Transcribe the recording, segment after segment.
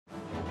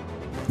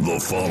The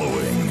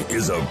following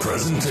is a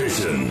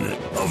presentation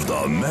of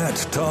the Matt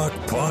Talk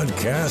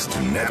Podcast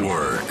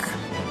Network.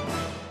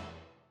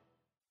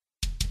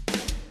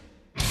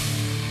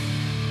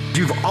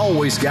 You've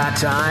always got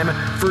time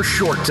for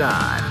Short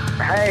Time.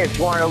 Hey, it's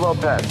Mario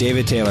Lopez.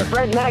 David Taylor.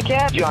 Brent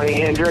Metcalf. Johnny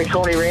Hendricks.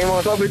 Tony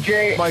Ramos. Bubba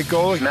J. Mike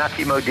Golick.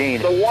 Matthew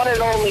Modine. The one and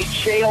only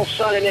Chael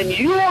Sonnen. And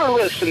you are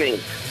listening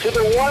to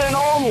the one and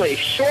only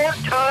Short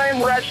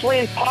Time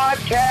Wrestling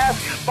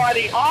Podcast by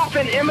the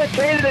often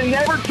imitated and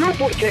never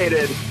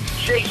duplicated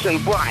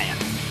Jason Bryant.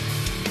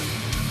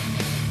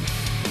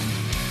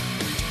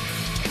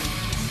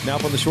 Now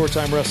up on the Short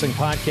Time Wrestling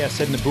Podcast,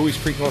 heading to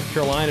Buies Creek, North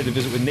Carolina to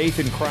visit with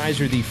Nathan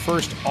Kraisser, the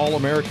first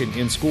All-American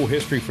in school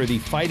history for the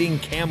Fighting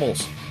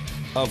Camels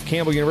of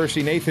Campbell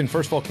University. Nathan,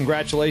 first of all,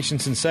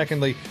 congratulations, and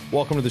secondly,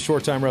 welcome to the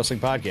Short Time Wrestling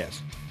Podcast.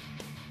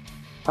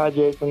 Hi,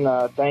 Jason.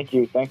 Thank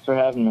you. Thanks for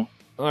having me.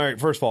 All right,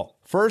 first of all,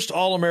 first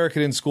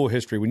All-American in school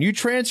history. When you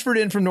transferred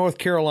in from North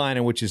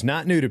Carolina, which is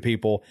not new to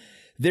people,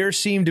 there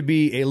seemed to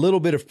be a little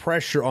bit of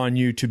pressure on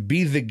you to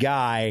be the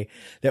guy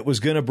that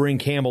was going to bring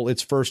Campbell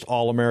its first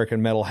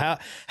All-American medal. How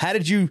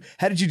did you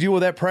deal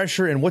with that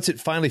pressure, and what's it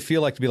finally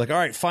feel like to be like, all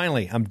right,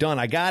 finally, I'm done.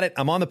 I got it.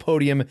 I'm on the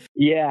podium.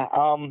 Yeah,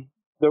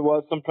 there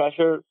was some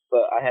pressure,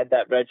 but I had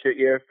that redshirt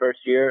year, first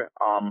year.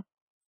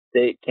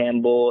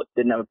 Campbell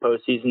didn't have a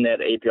postseason. They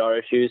had APR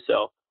issues,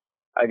 so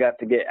I got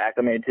to get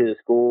acclimated to the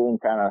school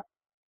and kind of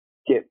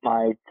get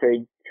my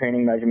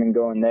training regimen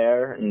going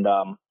there. And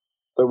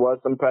there was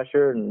some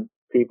pressure, and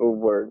people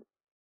were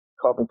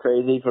calling me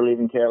crazy for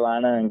leaving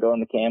Carolina and going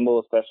to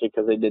Campbell, especially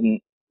because they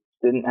didn't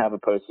have a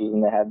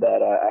postseason. They had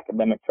that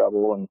academic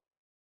trouble, and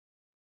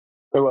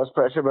there was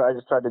pressure. But I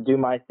just tried to do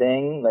my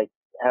thing, like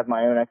have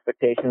my own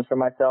expectations for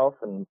myself,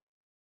 and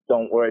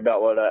don't worry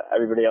about what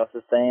everybody else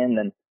is saying.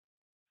 And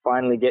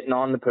finally getting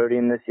on the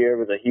podium this year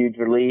was a huge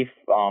relief.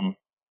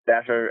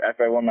 After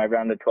I won my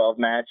round of 12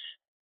 match,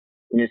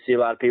 you see a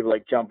lot of people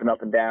like jumping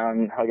up and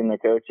down, hugging their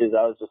coaches.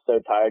 I was just so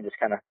tired, just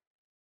kind of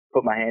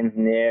put my hands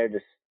in the air,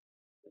 just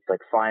like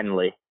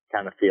finally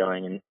kind of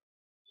feeling, and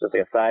just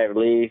like a sigh of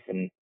relief,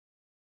 and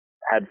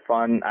had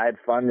fun. I had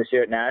fun this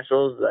year at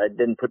Nationals. I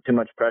didn't put too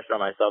much pressure on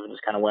myself, and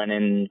just kind of went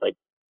in like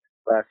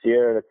last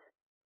year, let's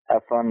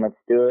have fun, let's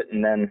do it.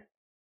 And then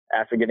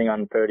after getting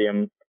on the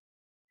podium,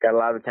 got a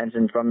lot of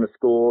attention from the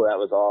school. That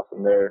was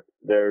awesome.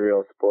 They're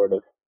real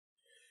supportive.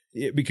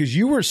 Because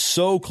you were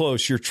so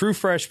close, your true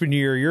freshman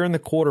year, you're in the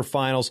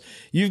quarterfinals.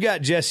 You've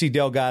got Jesse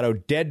Delgado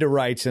dead to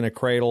rights in a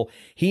cradle.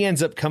 He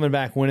ends up coming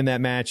back, winning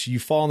that match. You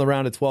fall in the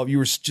round of 12. You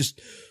were just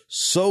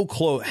so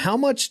close. How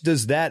much did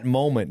that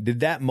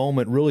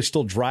moment really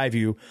still drive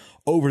you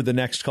over the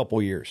next couple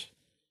of years?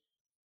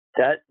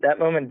 That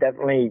moment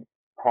definitely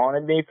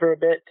haunted me for a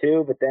bit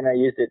too, but then I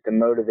used it to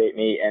motivate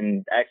me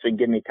and actually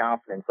give me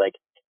confidence. Like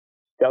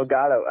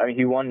Delgado, I mean,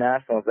 he won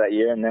Nationals that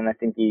year, and then I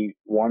think he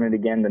won it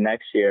again the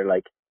next year.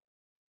 Like,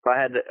 if I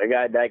had a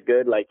guy that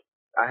good, like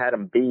I had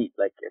him beat,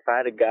 like if I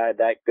had a guy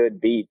that good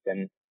beat,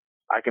 then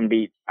I can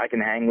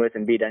hang with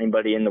and beat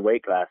anybody in the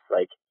weight class.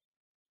 Like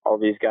all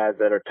these guys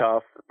that are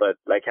tough, but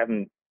like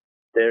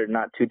they're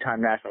not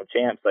two-time national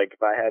champs. Like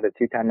if I had a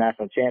two-time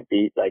national champ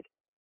beat, like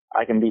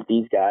I can beat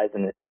these guys.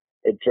 And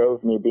it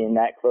drove me being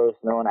that close,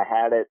 knowing I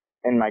had it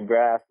in my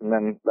grasp and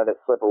then let it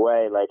slip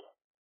away. Like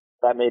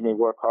that made me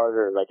work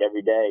harder like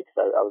every day,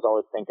 because I was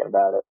always thinking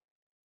about it.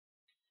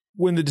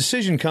 When the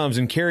decision comes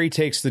and Kerry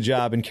takes the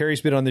job, and Kerry's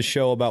been on this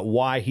show about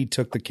why he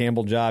took the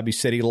Campbell job. He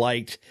said he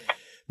liked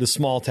the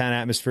small town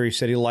atmosphere. He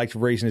said he liked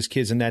raising his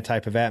kids in that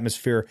type of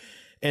atmosphere.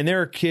 And there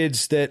are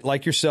kids that,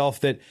 like yourself,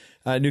 that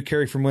knew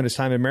Kerry from when his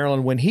time in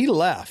Maryland. When he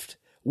left,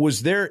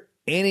 was there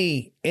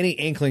any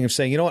inkling of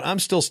saying, you know what, I'm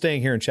still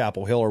staying here in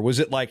Chapel Hill? Or was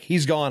it like,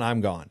 he's gone,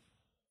 I'm gone?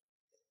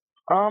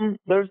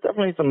 There's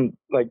definitely some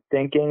like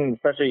thinking,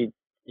 especially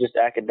just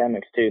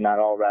academics too, not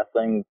all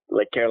wrestling.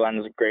 Like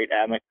Carolina's a great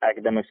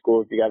academic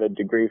school. If you got a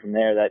degree from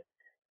there, that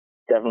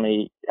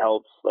definitely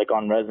helps like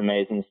on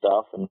resumes and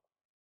stuff. And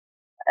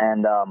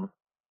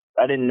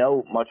I didn't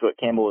know much what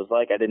Campbell was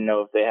like. I didn't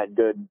know if they had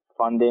good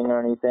funding or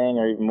anything,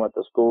 or even what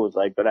the school was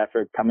like. But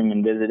after coming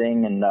and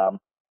visiting and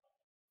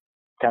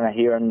kind of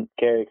hearing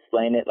Kerry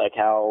explain it, like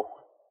how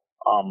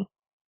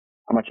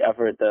much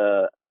effort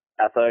the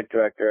athletic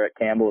director at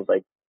Campbell is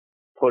like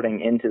putting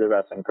into the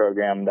wrestling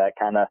program, that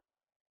kind of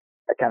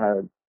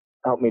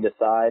helped me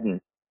decide.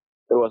 And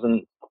it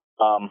wasn't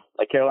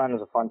like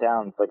Carolina's a fun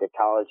town. It's like a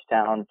college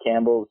town.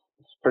 Campbell's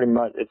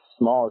it's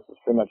small. It's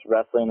pretty much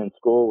wrestling and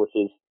school, which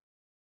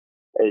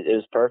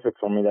is perfect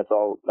for me. That's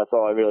all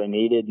I really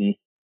needed, and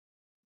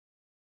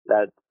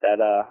that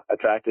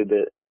attracted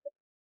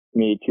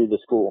me to the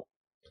school.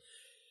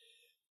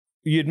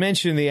 You had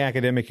mentioned the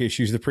academic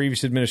issues. The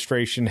previous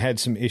administration had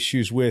some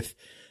issues with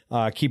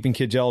keeping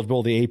kids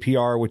eligible, the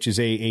APR, which is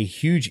a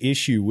huge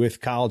issue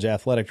with college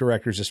athletic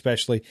directors,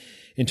 especially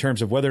in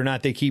terms of whether or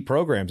not they keep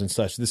programs and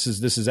such. This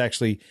is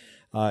actually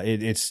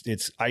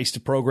it's iced a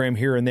program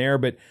here and there,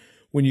 but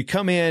when you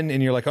come in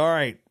and you're like, all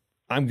right,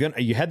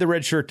 you had the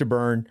red shirt to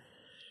burn.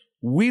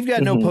 We've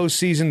got no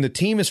postseason. The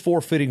team is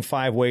forfeiting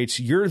 5 weights.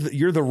 You're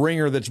the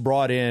ringer that's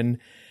brought in,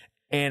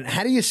 And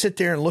how do you sit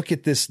there and look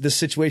at this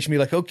situation and be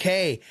like,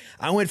 okay,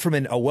 I went from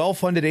a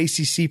well-funded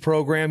ACC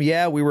program.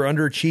 Yeah, we were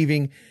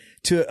underachieving,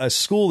 to a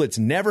school that's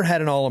never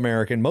had an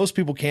All-American. Most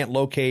people can't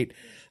locate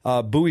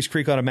Bowie's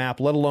Creek on a map,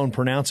 let alone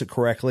pronounce it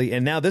correctly.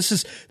 And now this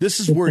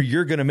is where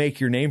you're going to make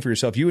your name for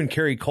yourself. You and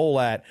Kerry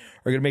Colat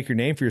are going to make your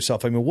name for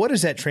yourself. I mean, what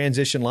is that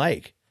transition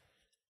like?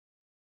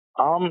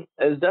 It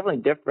was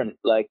definitely different.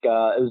 Like,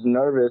 it was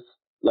nervous.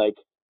 Like,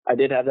 I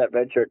did have that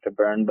red shirt to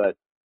burn, but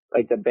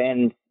like the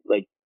band,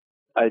 like,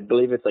 I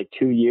believe it's like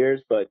 2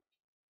 years, but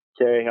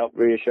Terry helped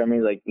reassure me,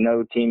 like,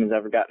 no team has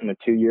ever gotten a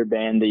 2-year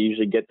ban. They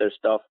usually get their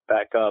stuff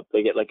back up.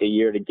 They get like a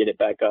year to get it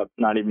back up,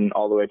 not even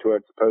all the way to where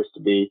it's supposed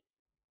to be.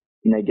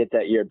 And they get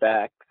that year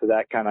back. So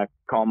that kind of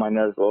calmed my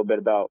nerves a little bit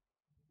about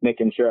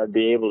making sure I'd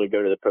be able to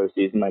go to the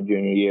postseason my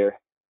junior year.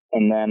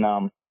 And then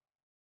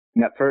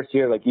in that first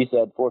year, like you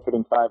said,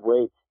 forfeiting 5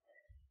 weights,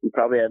 we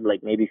probably had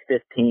like maybe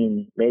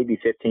 15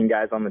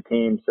 guys on the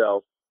team.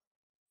 So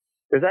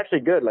it was actually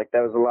good. Like,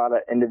 that was a lot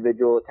of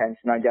individual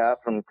attention I got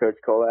from Coach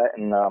Colat,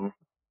 and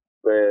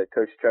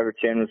Coach Trevor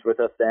Chin was with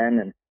us then,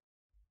 and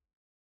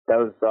that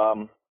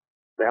was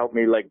to help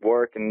me like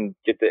work and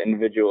get the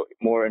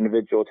more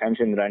individual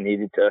attention that I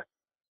needed to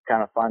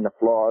kind of find the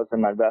flaws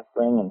in my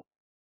wrestling and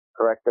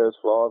correct those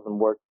flaws and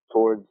work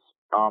towards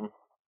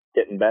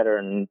getting better.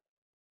 And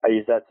I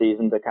used that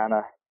season to kind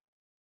of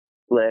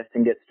lift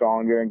and get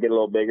stronger and get a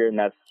little bigger, and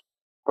that's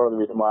part of the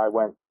reason why I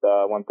went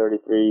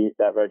 133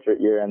 that redshirt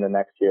year and the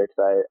next year,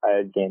 because I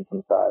had gained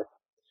some size.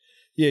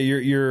 Yeah,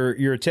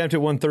 your attempt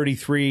at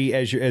 133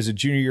 as a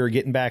junior year,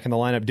 getting back in the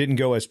lineup, didn't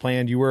go as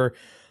planned. You were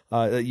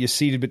you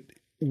seeded, but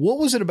what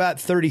was it about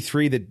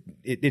 33 that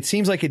it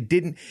seems like it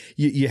didn't?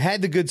 You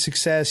had the good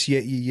success,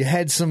 you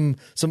had some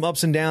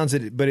ups and downs,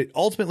 but it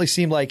ultimately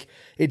seemed like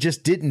it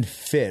just didn't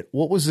fit.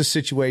 What was the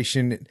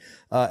situation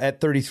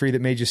at 33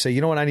 that made you say,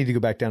 you know what, I need to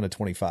go back down to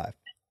 25?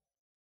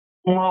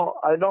 Well,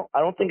 I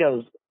don't think I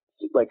was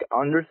like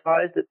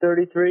undersized at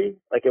 33.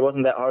 Like, it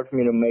wasn't that hard for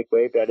me to make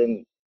weight, but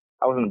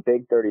I wasn't a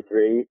big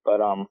 33,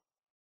 but I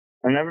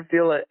never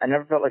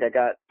felt like I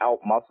got out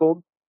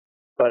muscled,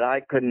 but I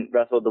couldn't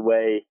wrestle the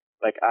way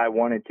like I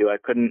wanted to. I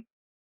couldn't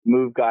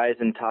move guys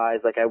in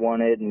ties like I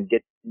wanted and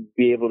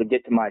be able to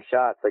get to my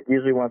shots. Like,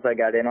 usually once I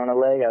got in on a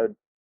leg, I would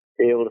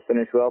be able to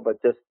finish well, but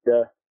just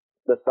the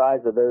size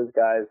of those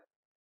guys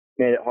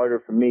made it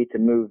harder for me to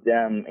move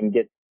them and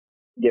get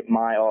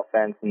my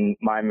offense and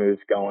my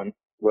moves going,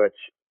 which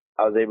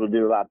I was able to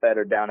do a lot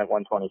better down at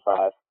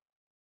 125.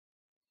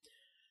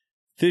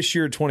 This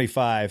year,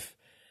 25,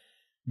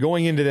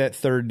 going into that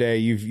third day,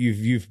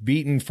 you've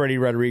beaten Freddie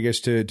Rodriguez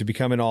to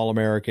become an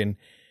All-American,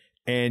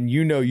 and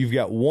you've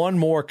got one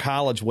more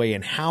college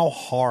weigh-in. How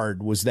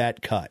hard was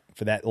that cut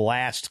for that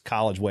last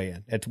college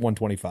weigh-in at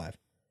 125?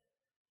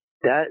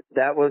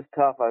 That was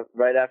tough.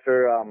 Right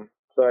after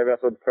so I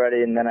wrestled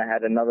Freddie, and then I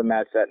had another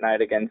match that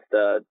night against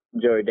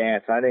Joey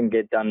Dance. I didn't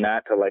get done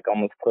that till like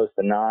almost close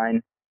to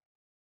 9.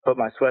 Put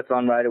my sweats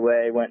on right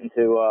away. Went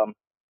into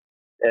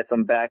at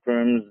some back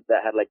rooms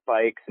that had like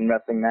bikes and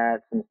wrestling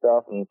mats and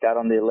stuff, and got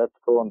on the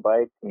elliptical and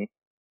bikes and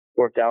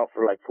worked out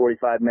for like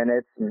 45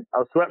 minutes. And I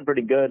was sweating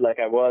pretty good. Like,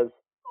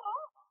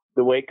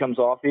 the weight comes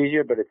off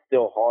easier, but it's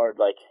still hard.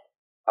 Like,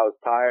 I was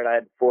tired. I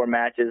had 4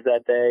 matches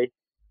that day,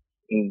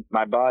 and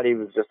my body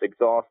was just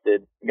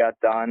exhausted. Got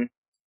done.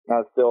 I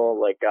was still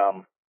like,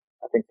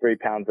 I think 3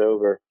 pounds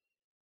over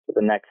for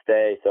the next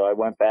day. So I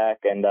went back,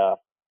 and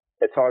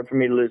it's hard for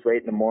me to lose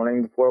weight in the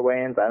morning before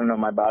weigh-ins. I don't know.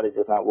 My body's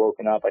just not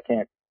woken up. I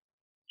can't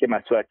get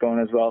my sweat going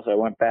as well. So I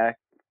went back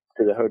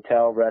to the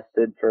hotel,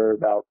 rested for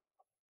about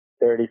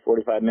 30,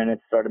 45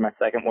 minutes, started my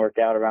second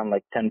workout around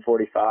like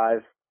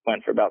 10:45,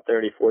 went for about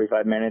 30,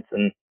 45 minutes,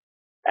 and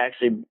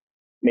actually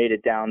made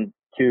it down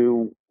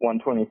to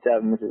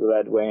 127, which is what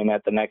I'd weigh in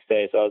at the next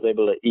day. So I was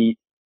able to eat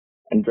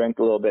and drink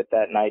a little bit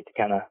that night to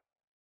kind of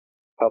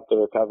help the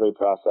recovery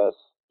process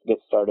get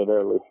started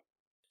early.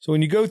 So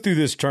when you go through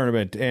this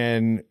tournament,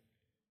 and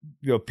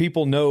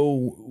people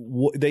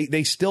know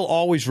they still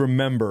always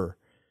remember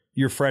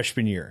your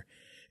freshman year.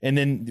 And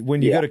then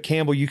when you go to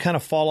Campbell, you kind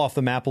of fall off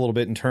the map a little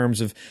bit in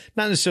terms of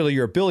not necessarily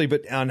your ability,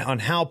 but on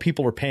how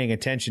people are paying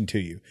attention to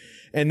you.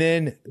 And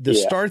then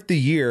start the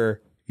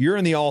year, you're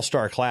in the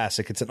All-Star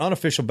Classic. It's an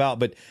unofficial bout,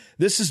 but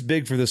this is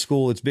big for the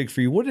school. It's big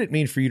for you. What did it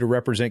mean for you to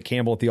represent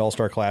Campbell at the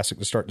All-Star Classic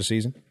to start the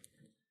season?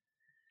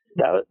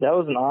 That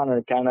was an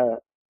honor, kind of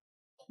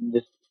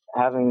just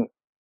having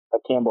a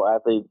Campbell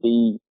athlete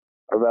be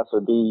a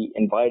wrestler, be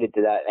invited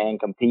to that and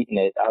compete in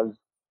it. I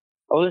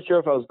wasn't sure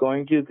if I was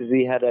going to, because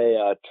we had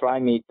a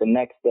tri-meet the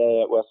next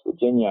day at West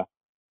Virginia.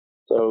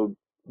 So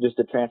just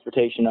the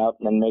transportation up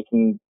and then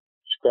making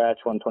scratch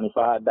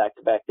 125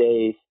 back-to-back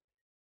days.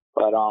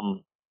 But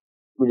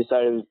we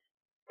decided,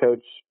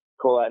 Coach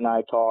Colat and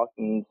I talked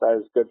and decided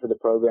it was good for the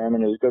program,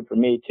 and it was good for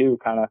me too,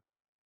 kind of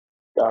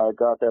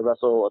go out there,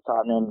 wrestle a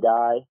top-name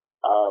guy,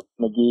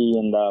 McGee,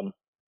 and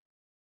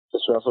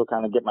just wrestle,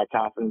 kind of get my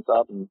confidence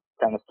up and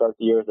kind of start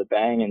the year with a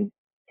bang and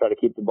try to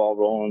keep the ball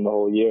rolling the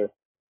whole year.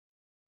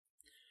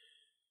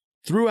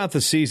 Throughout the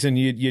season,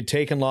 you'd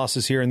taken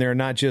losses here and there,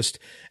 not just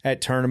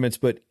at tournaments,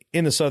 but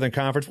in the Southern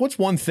Conference. What's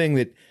one thing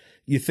that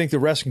you think the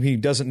wrestling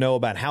community doesn't know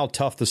about how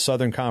tough the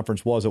Southern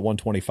Conference was at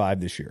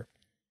 125 this year?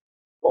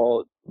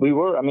 Well, we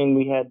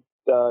had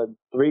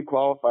 3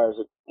 qualifiers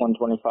at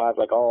 125,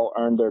 like all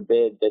earned their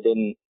bid.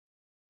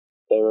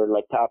 They were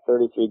like top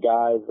 33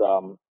 guys.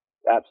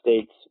 App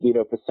State's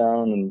Vito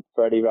Pisone and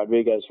Freddie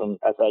Rodriguez from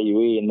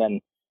SIUE. And then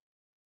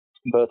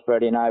both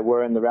Freddie and I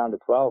were in the round of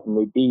 12, and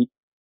we beat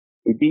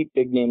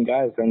big name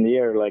guys during the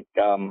year. Like,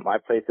 I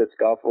placed at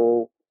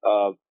Scuffle,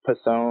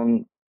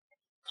 Pisone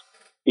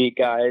beat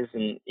guys,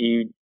 and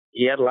he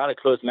had a lot of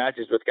close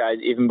matches with guys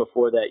even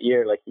before that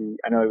year. Like,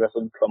 I know he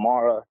wrestled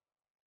Kamara,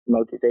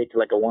 Moki State to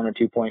like a 1 or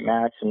 2 point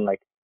match, and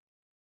like,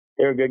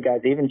 they were good guys.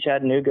 Even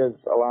Chattanooga's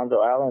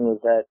Alonzo Allen was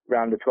at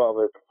round of 12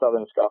 at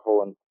Southern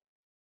Scuffle, and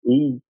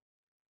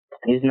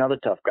he's another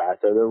tough guy.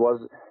 So there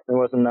wasn't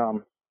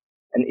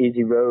an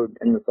easy road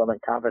in the Southern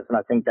Conference, and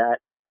I think that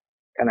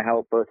kind of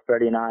helped both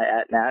Freddie and I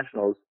at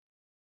Nationals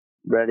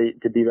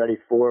be ready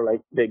for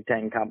like Big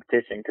Ten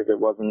competition, because it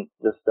wasn't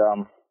just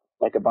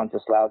like a bunch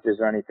of slouches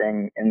or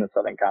anything in the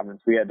Southern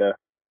Conference. We had to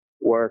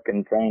work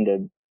and train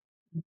to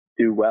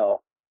do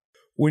well.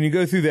 When you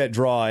go through that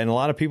draw, and a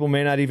lot of people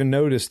may not even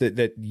notice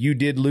that you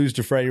did lose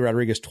to Freddie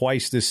Rodriguez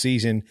twice this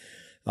season,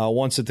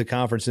 once at the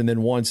conference and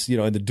then once,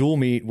 in the dual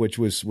meet, which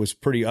was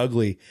pretty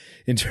ugly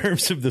in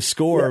terms of the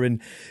score. Yeah.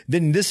 And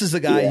then this is the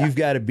guy you've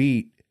got to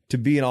beat to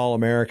be an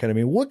All-American. I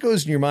mean, what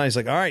goes in your mind? It's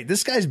like, all right,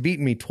 this guy's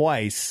beaten me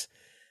twice.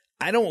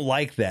 I don't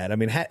like that. I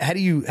mean, how do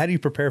you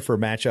prepare for a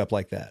matchup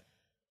like that?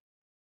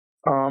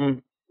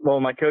 Well,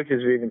 my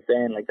coaches were even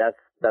saying like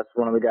that's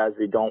one of the guys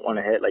we don't want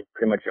to hit, like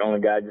pretty much the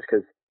only guy, just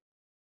because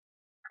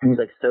he's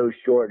like so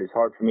short. It's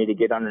hard for me to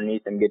get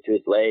underneath him, get to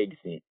his legs,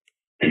 and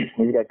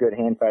he's got good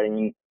hand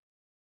fighting.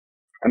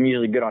 I'm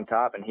usually good on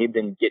top, and he'd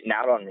been getting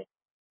out on me.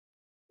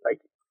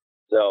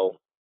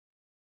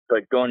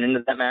 But going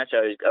into that match,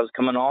 I was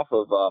coming off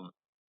of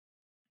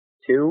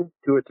 2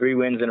 or 3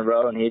 wins in a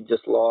row, and he had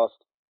just lost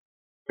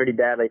pretty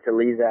badly to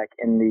Lezak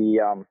in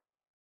the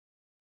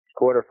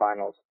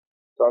quarterfinals.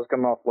 So I was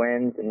coming off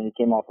wins, and he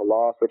came off a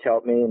loss, which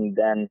helped me. And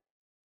then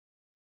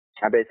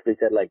I basically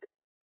said, like,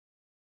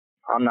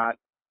 I'm not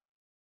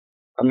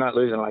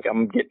losing. Like,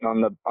 I'm getting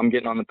on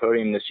the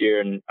podium this year.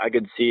 And I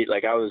could see,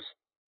 like, I was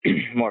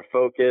more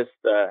focused.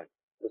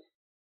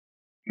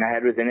 My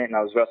head was in it, and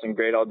I was wrestling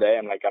great all day.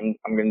 I'm like, I'm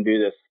going to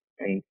do this.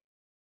 And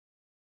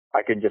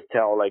I could just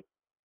tell, like,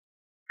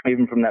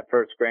 even from that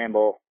first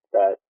scramble,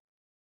 that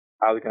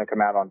I was going to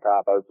come out on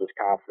top. I was just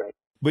confident.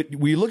 But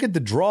we look at the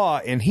draw,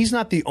 and he's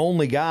not the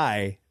only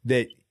guy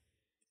that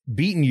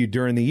beaten you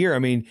during the year. I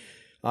mean,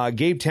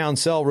 Gabe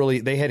Townsell, really,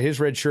 they had his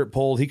red shirt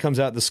pulled. He comes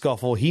out at the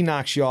Scuffle. He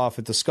knocks you off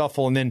at the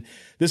Scuffle. And then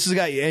this is a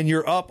guy, and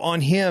you're up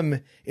on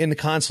him in the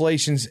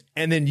consolations.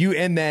 And then you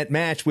end that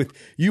match with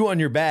you on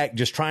your back,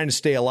 just trying to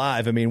stay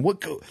alive. I mean,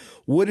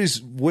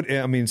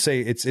 say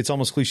it's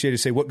almost cliche to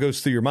say what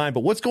goes through your mind, but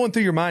what's going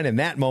through your mind in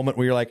that moment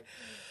where you're like,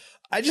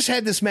 I just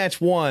had this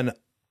match won.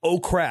 Oh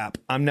crap.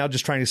 I'm now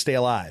just trying to stay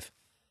alive.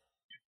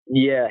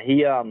 Yeah.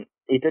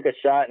 He took a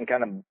shot and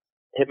kind of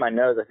hit my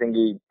nose. I think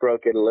he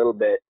broke it a little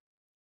bit.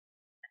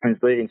 I was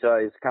bleeding, so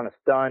I was kind of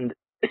stunned,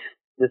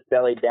 just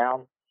bellied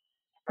down.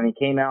 And he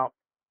came out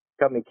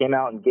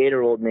and gator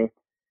rolled me.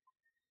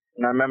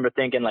 And I remember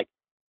thinking, like,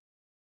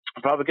 I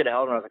probably could have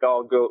held him. I was like,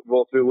 oh, I'll go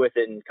roll through with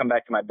it and come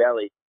back to my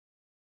belly.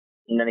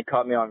 And then he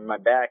caught me on my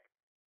back.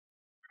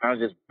 I was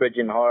just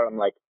bridging hard. I'm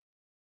like,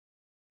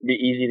 it'd be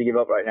easy to give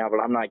up right now, but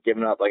I'm not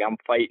giving up. Like, I'm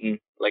fighting.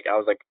 Like, I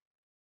was like,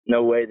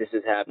 no way this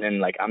is happening.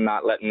 Like, I'm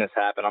not letting this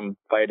happen. I'm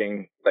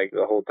fighting, like,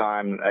 the whole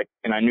time.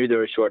 And I knew there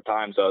was short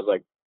time, so I was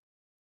like,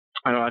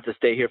 I don't have to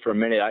stay here for a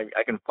minute.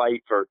 I can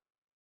fight for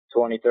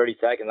 20, 30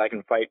 seconds. I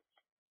can fight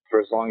for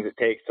as long as it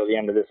takes till the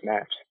end of this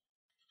match.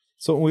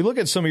 So when we look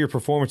at some of your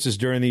performances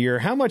during the year,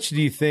 how much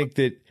do you think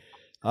that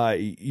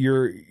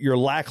your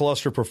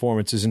lackluster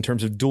performances in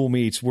terms of dual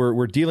meets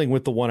we're dealing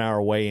with the 1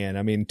 hour weigh-in?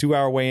 I mean, 2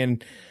 hour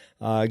weigh-in,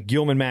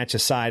 Gilman match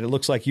aside, it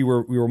looks like you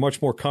were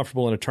much more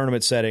comfortable in a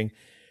tournament setting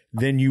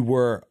than you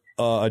were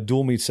a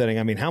dual meet setting.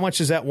 I mean, how much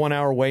does that 1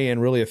 hour weigh-in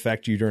really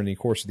affect you during the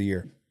course of the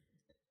year?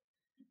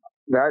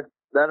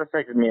 That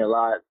affected me a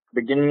lot.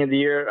 Beginning of the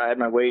year, I had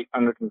my weight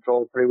under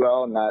control pretty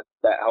well, and that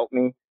helped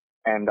me.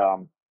 And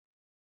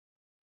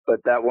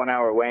but that 1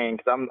 hour weighing,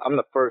 because I'm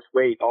the first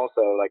weight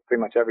also, like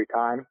pretty much every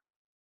time,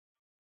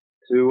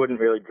 so we wouldn't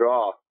really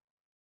draw.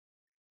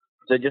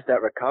 So just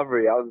that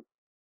recovery, I was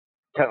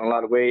cutting a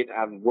lot of weight.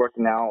 I'm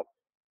working out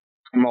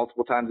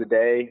multiple times a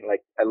day,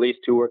 like at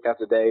least 2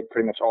 workouts a day,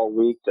 pretty much all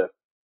week to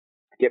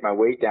get my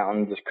weight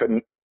down,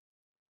 and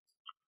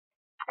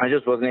I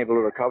just wasn't able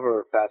to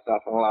recover fast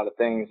enough on a lot of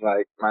things.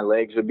 Like my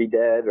legs would be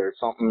dead or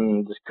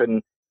something. Just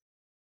couldn't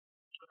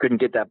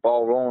get that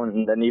ball rolling.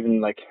 And then even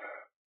like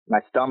my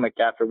stomach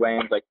after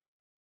weighing, like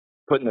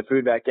putting the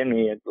food back in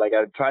me, like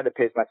I tried to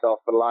pace myself,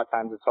 but a lot of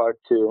times it's hard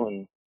to,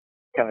 and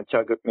kind of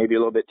chug maybe a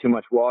little bit too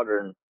much water,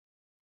 and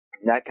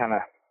that kind of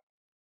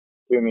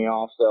threw me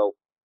off. So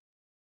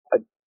I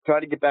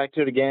tried to get back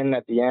to it again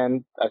at the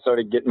end. I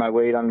started getting my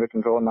weight under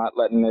control, not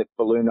letting it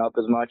balloon up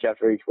as much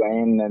after each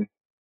weigh-in. And then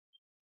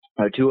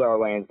 2-hour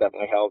weigh-ins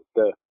definitely helped.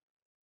 The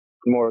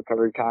more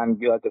recovery time,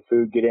 let the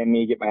food get in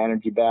me, get my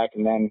energy back,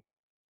 and then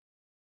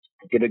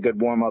get a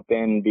good warm-up in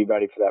and be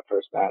ready for that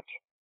first match.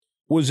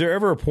 Was there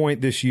ever a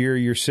point this year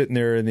you're sitting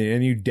there and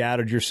you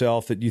doubted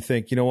yourself that you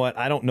think, you know what,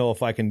 I don't know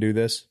if I can do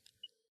this?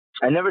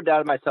 I never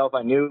doubted myself.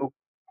 I knew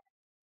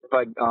if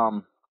I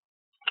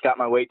got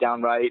my weight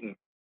down right and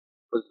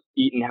was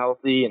eating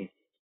healthy and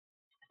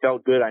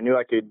felt good, I knew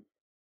I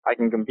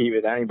can compete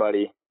with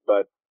anybody.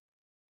 But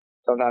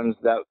sometimes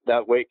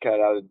that weight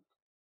cut,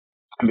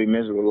 I'd be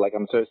miserable. Like,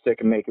 I'm so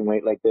sick of making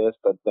weight like this.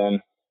 But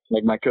then,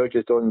 like my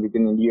coaches told me at the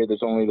beginning of the year,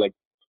 there's only like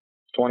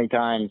 20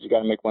 times you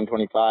got to make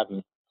 125,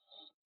 and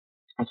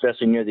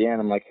especially near the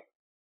end, I'm like,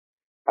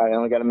 I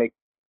only got to make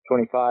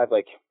 25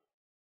 like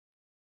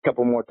a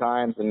couple more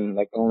times, and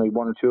like only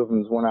one or two of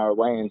them is 1 hour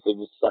weigh-in, so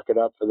just suck it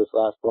up for this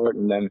last part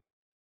and then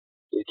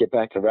just get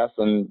back to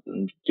wrestling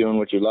and doing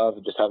what you love,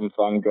 just having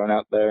fun, going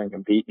out there and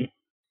competing.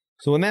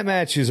 So when that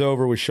match is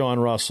over with Sean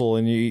Russell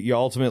and you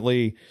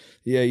ultimately,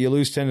 you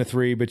lose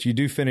 10-3, but you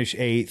do finish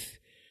 8th,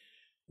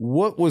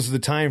 what was the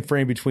time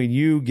frame between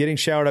you getting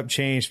showered up,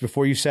 changed,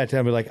 before you sat down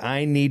and be like,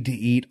 I need to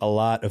eat a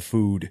lot of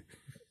food?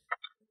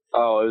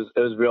 Oh, it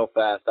was real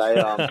fast.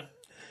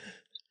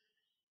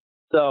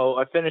 So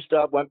I finished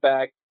up, went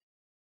back,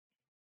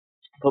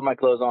 put my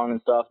clothes on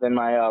and stuff. Then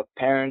my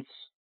parents,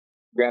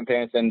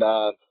 grandparents, and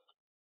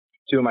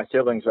 2 of my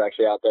siblings were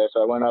actually out there.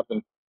 So I went up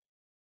and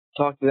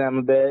talked to them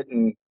a bit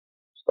and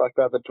talked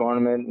about the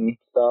tournament and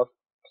stuff.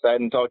 So I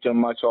hadn't talked to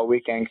them much all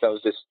weekend because I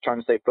was just trying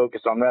to stay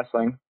focused on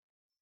wrestling.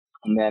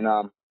 And then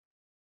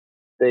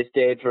they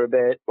stayed for a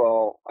bit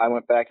while I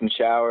went back and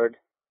showered.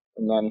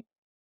 And then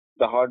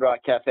the Hard Rock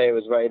Cafe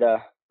was right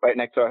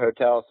next to our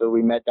hotel, so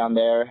we met down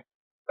there.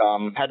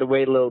 Had to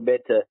wait a little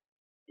bit to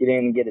get in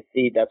and get a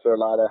seat. That's where a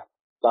lot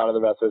of the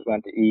wrestlers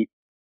went to eat.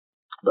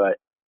 But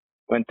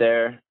went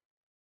there.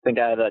 I think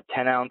I had a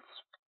 10-ounce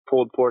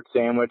pulled pork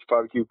sandwich,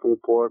 barbecue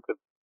pulled pork.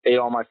 Ate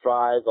all my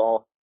fries.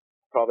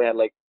 Probably had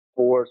like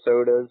 4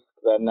 sodas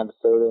because I hadn't had a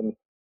soda in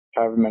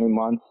however many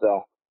months.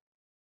 So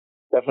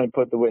definitely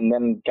put the weight, and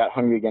then got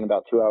hungry again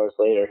about 2 hours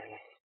later.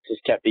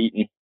 Just kept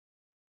eating.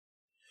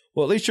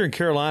 Well, at least you're in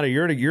Carolina.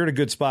 You're in a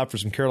good spot for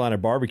some Carolina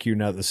barbecue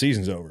now that the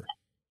season's over.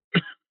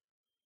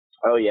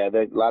 Oh yeah,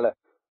 there's a lot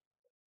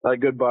of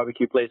good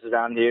barbecue places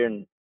around here,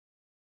 and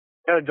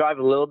got to drive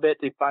a little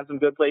bit to find some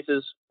good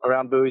places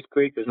around Bowie's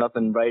Creek. There's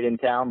nothing right in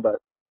town, but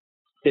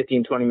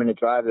 15-20 minute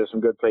drive. There's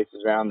some good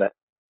places around that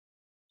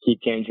keep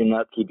changing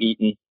up, keep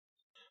eating.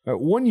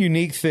 One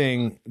unique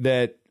thing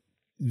that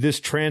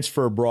this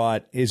transfer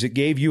brought is it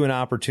gave you an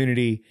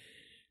opportunity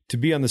to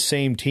be on the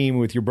same team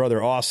with your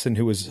brother Austin,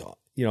 who was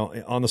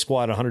on the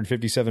squad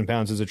 157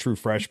 pounds as a true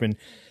freshman.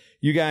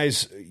 You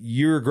guys,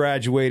 you're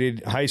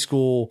graduated high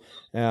school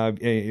up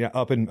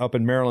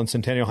in Maryland,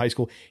 Centennial High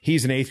School.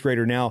 He's an 8th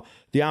grader now.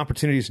 The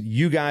opportunities,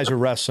 you guys are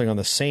wrestling on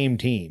the same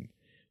team.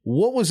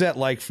 What was that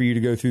like for you to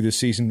go through this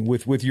season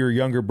with your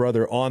younger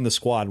brother on the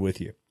squad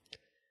with you?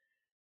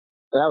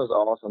 That was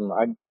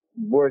awesome.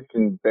 Words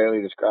can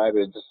barely describe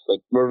it. Just like,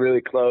 we're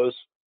really close,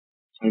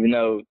 even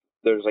though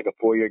there's like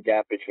a 4-year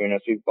gap between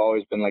us. We've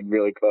always been like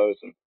really close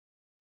and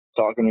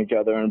talking to each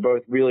other, and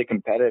both really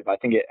competitive. I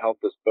think it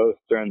helped us both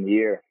during the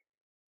year.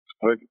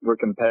 We're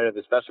competitive,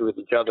 especially with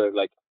each other.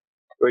 Like,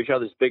 we're each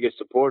other's biggest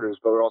supporters,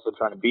 but we're also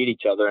trying to beat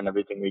each other in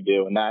everything we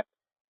do. And that,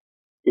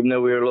 even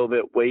though we were a little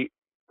bit weight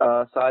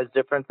size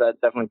difference,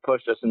 that definitely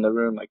pushed us in the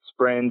room, like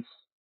sprints,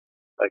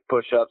 like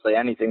push-ups, like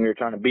anything. We were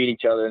trying to beat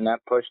each other, and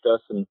that pushed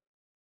us. And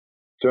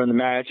during the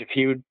match,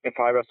 if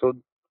I wrestled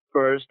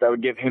first, I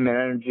would give him an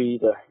energy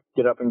to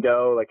get up and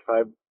go. Like,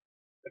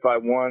 if I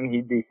won,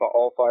 he'd be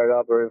all fired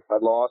up, or if I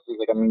lost, he's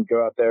like, I'm going to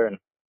go out there and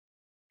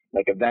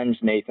like avenge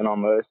Nathan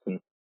almost. And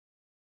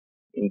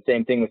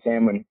same thing with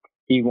him. When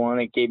he won,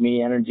 it gave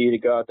me energy to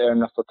go out there and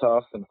wrestle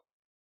tough. And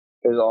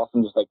it was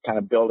awesome, just like kind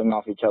of building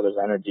off each other's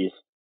energies.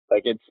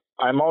 Like,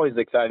 I'm always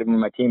excited when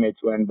my teammates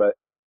win, but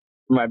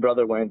when my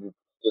brother wins, it's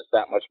just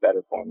that much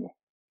better for me.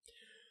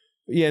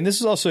 Yeah, and this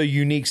is also a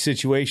unique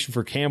situation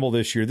for Campbell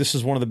this year. This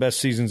is one of the best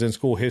seasons in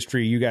school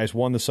history. You guys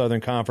won the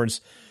Southern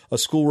Conference, a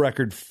school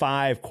record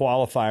 5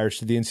 qualifiers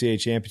to the NCAA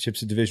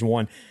championships at Division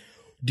I.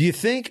 Do you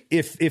think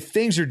if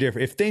things are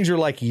different, if things are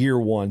like year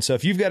one, so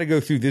if you've got to go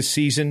through this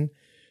season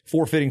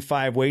forfeiting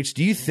 5 weights,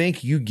 do you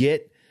think you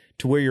get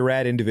to where you're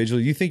at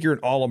individually? Do you think you're an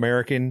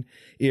All-American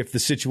if the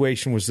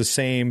situation was the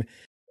same?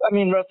 I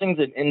mean, wrestling's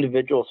an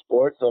individual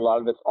sport, so a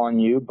lot of it's on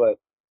you, but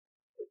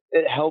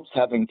it helps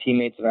having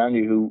teammates around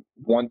you who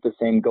want the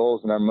same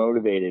goals and are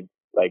motivated.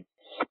 Like,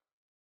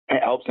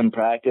 it helps in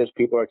practice.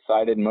 People are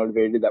excited and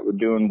motivated that we're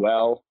doing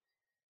well.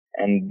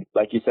 And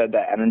like you said,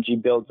 that energy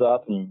builds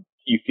up and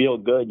you feel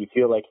good. You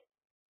feel like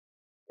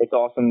it's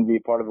awesome to be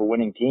a part of a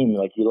winning team.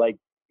 Like, you like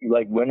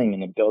winning,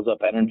 and it builds up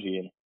energy.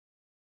 And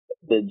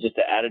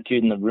the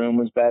attitude in the room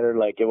was better.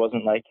 Like, it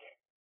wasn't like,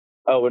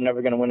 oh, we're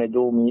never going to win a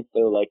dual meet,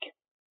 so like,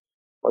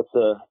 what's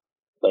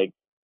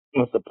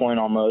the point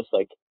almost?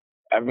 Like,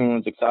 everyone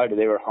was excited.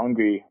 They were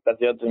hungry. That's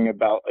the other thing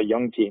about a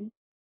young team.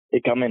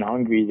 They come in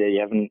hungry. They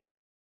haven't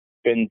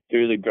been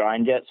through the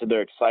grind yet, so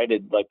they're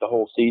excited like the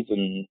whole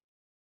season.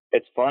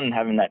 It's fun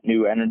having that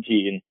new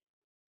energy and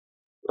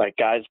like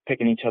guys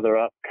picking each other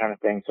up kind of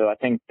thing. So I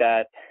think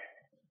that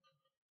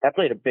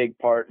played a big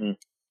part in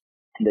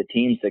the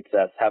team's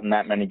success, having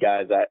that many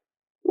guys that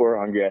were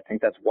hungry. I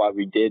think that's why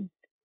we did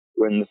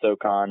win the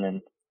SoCon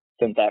and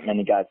sent that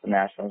many guys to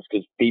nationals,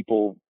 because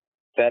people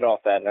fed off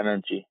that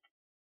energy.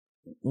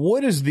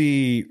 What is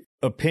the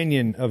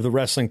opinion of the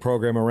wrestling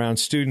program around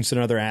students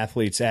and other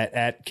athletes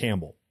at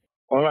Campbell?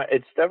 Well,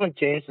 it's definitely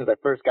changed since I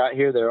first got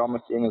here. They're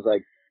almost seen as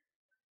like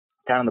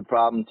kind of the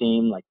problem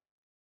team, like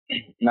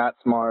not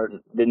smart,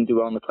 didn't do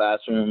well in the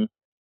classroom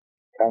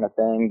kind of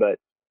thing. But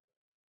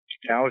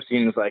now we're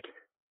seen as like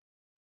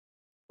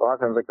a lot of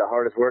times like the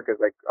hardest workers.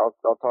 Like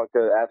I'll talk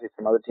to athletes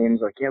from other teams,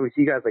 like, yeah, we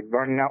see guys like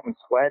burning out in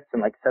sweats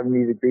and like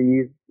 70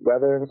 degrees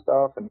weather and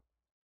stuff, and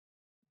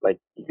like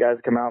you guys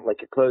come out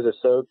like your clothes are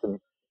soaked, and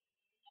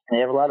they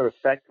have a lot of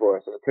respect for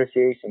us and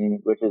appreciation,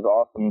 which is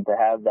awesome to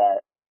have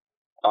that.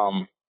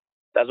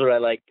 That's what I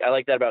like. I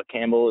like that about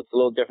Campbell. It's a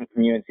little different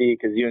from UNC,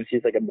 because UNC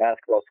is like a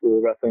basketball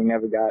school. Wrestling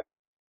never got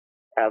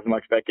as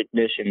much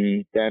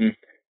recognition. Then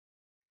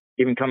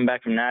even coming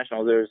back from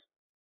nationals, there's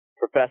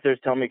professors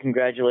telling me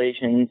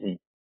congratulations, and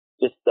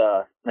just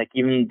like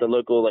even the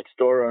local like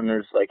store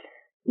owners like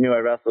knew I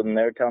wrestled, and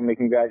they're telling me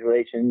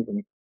congratulations.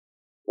 And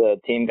the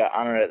team got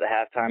honored at the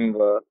halftime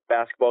of a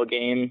basketball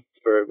game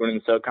for winning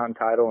the SoCon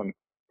title, and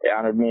they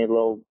honored me a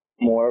little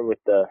more with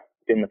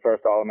being the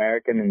first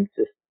All-American. And it's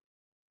just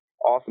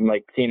awesome,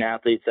 like seeing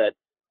athletes that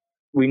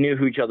we knew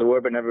who each other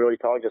were but never really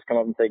talked, just come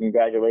up and say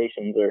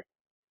congratulations, or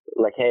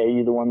like, hey, are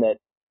you the one that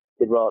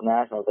did well at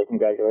nationals? Like,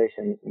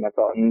 congratulations. And that's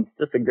all. And it's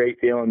just a great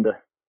feeling to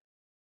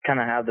kind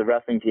of have the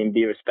wrestling team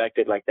be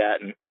respected like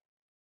that, and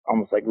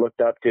almost like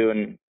looked up to,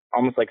 and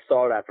almost like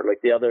sought after.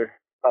 Like the other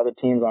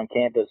teams on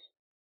campus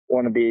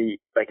want to be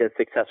like as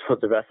successful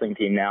as the wrestling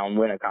team now and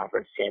win a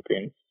conference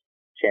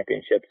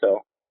championship. So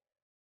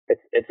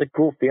it's a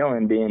cool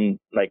feeling being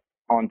like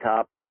on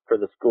top for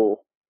the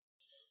school.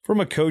 From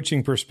a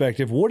coaching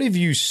perspective, what have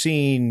you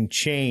seen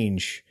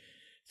change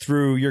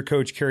through your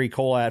coach, Kerry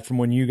Colat, from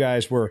when you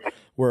guys were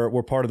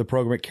part of the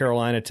program at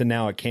Carolina to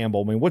now at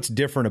Campbell? I mean, what's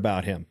different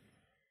about him?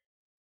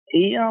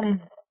 He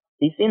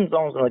seems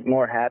almost like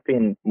more happy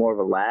and more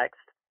relaxed.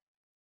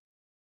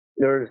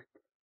 There's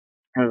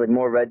like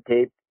more red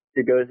tape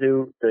to go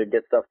through to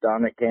get stuff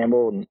done at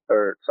Campbell,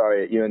 at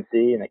UNC,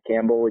 and at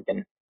Campbell he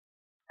can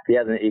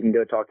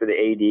go talk to the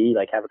AD,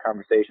 like have a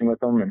conversation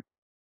with him,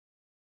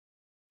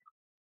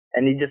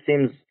 and he just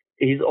seems,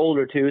 he's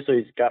older too, so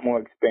he's got more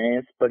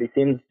experience, but he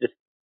seems just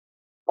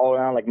all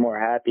around like more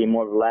happy,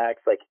 more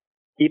relaxed, like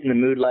keeping the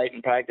mood light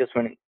in practice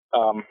when it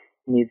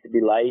needs to be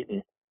light,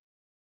 and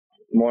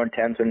more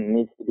intense when it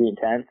needs to be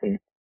intense, and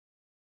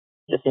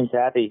just seems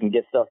happy he can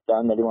get stuff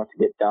done that he wants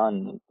to get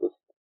done. And just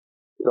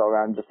he's all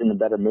around just in a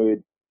better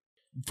mood.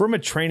 From a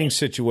training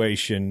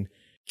situation,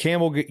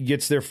 Campbell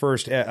gets their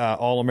first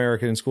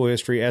All-American in school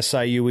history.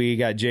 SIUE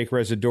got Jake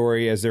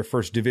Residori as their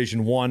first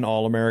Division I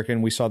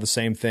All-American. We saw the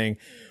same thing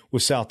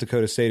with South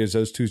Dakota State as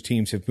those two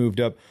teams have moved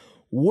up.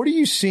 What are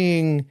you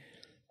seeing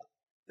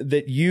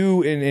that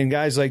you and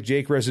guys like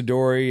Jake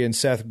Residori and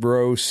Seth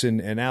Gross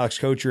and Alex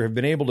Kocher have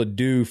been able to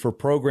do for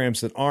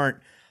programs that aren't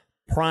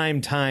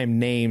primetime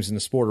names in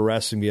the sport of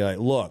wrestling? Be like,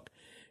 look,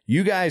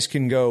 you guys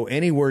can go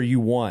anywhere you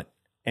want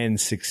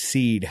and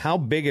succeed. How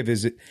big of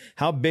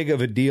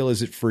a deal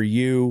is it for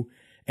you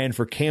and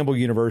for Campbell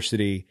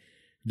University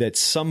that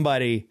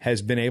somebody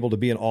has been able to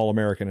be an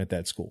All-American at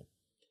that school?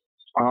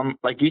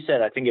 Like you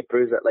said, I think it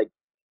proves that like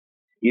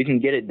you can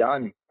get it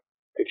done.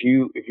 If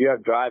you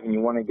have drive and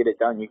you want to get it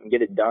done, you can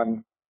get it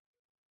done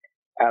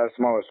at a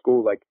smaller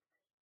school. Like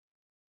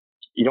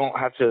you don't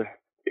have to,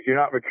 if you're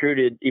not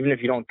recruited, even if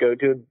you don't go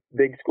to a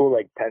big school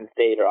like Penn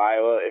State or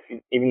Iowa, if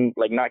you even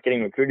like not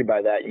getting recruited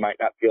by that, you might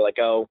not feel like,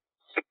 oh,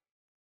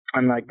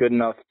 I'm not good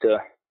enough to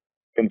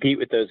compete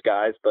with those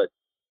guys. But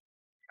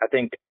I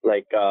think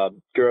like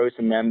Gross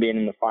and them being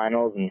in the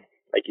finals, and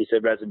like you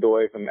said,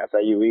 Residori from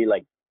SIUE,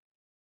 like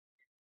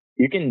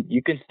you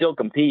can still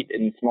compete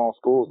in small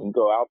schools and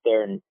go out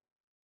there and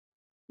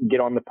get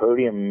on the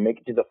podium and make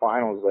it to the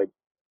finals. Like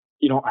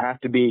you don't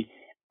have to be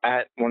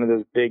at one of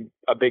those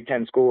a Big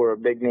Ten school or a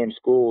big name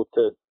school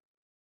to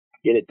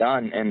get it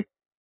done. And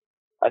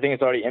I think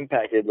it's already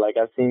impacted. Like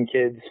I've seen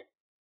kids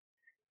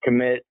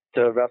commit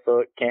to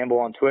wrestle at Campbell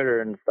on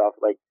Twitter and stuff.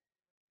 Like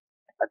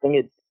I think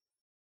it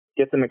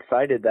gets them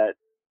excited that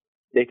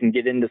they can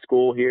get into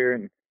school here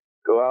and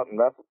go out and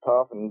wrestle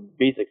tough and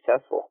be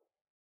successful.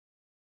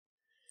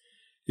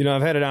 You know,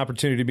 I've had an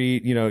opportunity to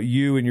be,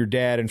 you and your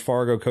dad in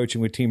Fargo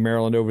coaching with Team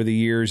Maryland over the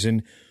years.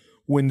 And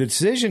when the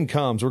decision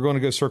comes, we're going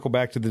to go circle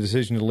back to the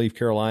decision to leave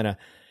Carolina.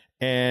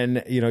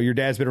 And, your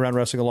dad's been around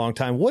wrestling a long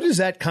time. What is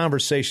that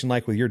conversation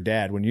like with your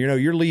dad when,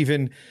 you're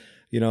leaving,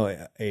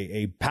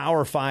 a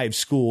Power 5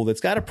 school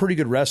that's got a pretty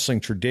good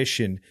wrestling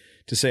tradition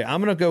to say,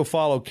 I'm going to go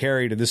follow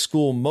Kerry to this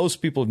school most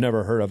people have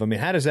never heard of? I mean,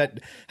 how does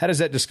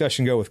that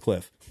discussion go with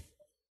Cliff?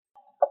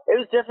 It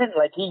was different.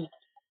 Like he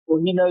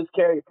Well, he knows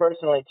Kerry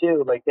personally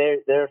too. Like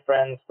they're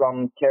friends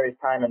from Kerry's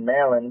time in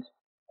Maryland,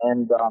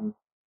 and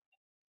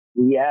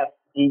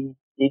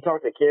he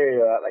talked to Kerry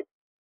about like,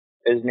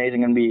 is Nathan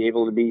going to be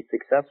able to be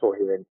successful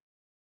here? And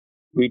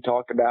we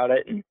talked about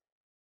it, and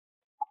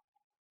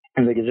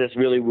I was like, is this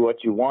really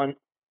what you want?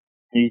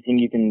 Do you think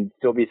you can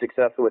still be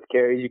successful with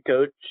Kerry as your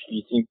coach?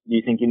 Do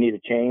you think you need a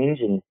change?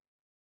 And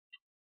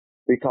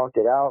we talked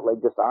it out,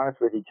 like just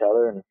honest with each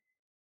other. And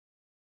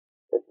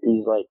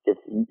he's like,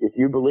 if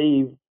you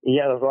believe, he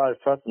has a lot of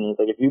trust in me. He's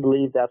like, if you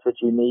believe that's what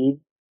you need,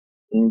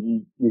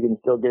 and you can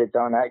still get it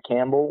done at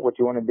Campbell, what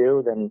you want to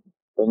do, then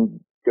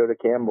go to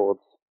Campbell.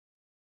 It's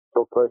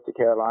so close to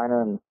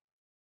Carolina, and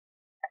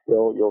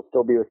you'll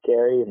still be with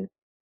Kerry, and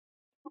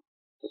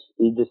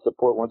he just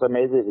support. Once I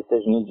made the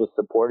decision, he just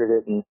supported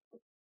it and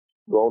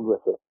rolled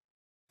with it.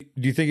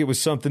 Do you think it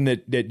was something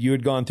that you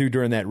had gone through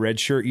during that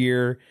redshirt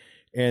year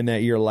and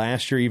that year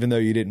last year, even though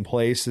you didn't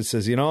place, that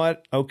says, you know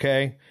what,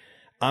 okay,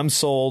 I'm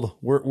sold.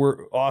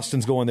 We're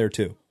Austin's going there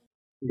too.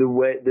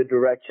 The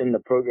direction the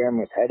program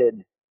was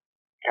headed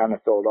kind of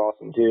sold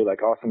Austin too.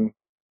 Like Austin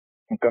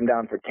can come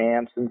down for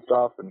camps and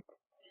stuff, and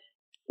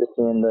just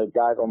seeing the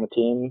guys on the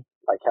team,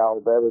 like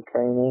how they were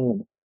training.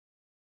 And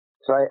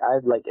so I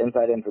had like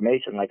inside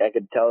information. Like I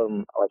could tell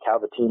them like how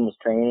the team was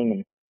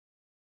training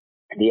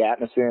and the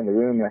atmosphere in the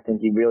room. And I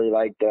think he really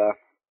liked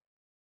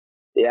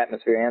the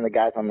atmosphere and the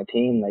guys on the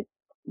team, like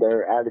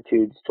their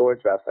attitudes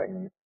towards wrestling.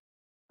 And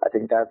I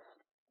think that's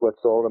what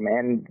sold him.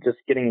 And just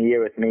getting a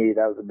year with me,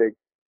 that was a big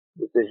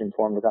decision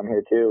for him to come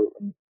here too.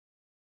 And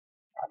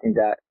I think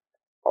that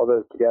all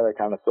those together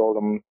kind of sold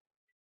him.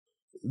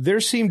 There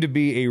seemed to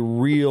be a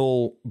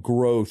real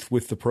growth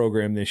with the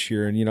program this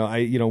year. And,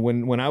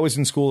 when I was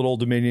in school at Old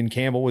Dominion,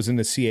 Campbell was in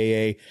the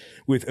CAA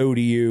with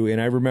ODU.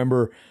 And I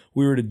remember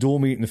we were at a dual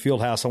meet in the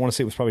field house. I want to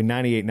say it was probably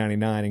 98,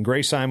 99. And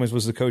Gray Simons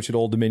was the coach at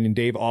Old Dominion.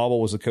 Dave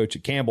Auble was the coach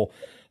at Campbell.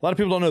 A lot of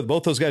people don't know that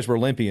both those guys were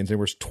Olympians. There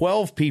was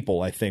 12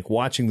 people, I think,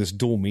 watching this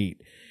dual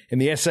meet.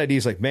 And the SID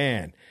is like,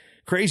 man,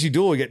 crazy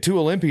duel. We got two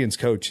Olympians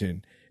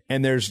coaching.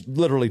 And there's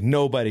literally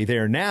nobody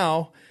there.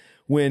 Now,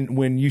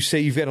 when you say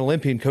you've got an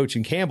Olympian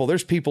coaching Campbell,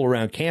 there's people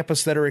around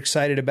campus that are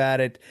excited about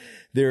it.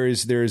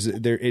 It's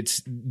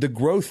the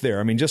growth there.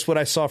 I mean, just what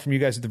I saw from you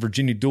guys at the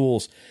Virginia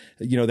Duels,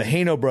 the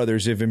Haino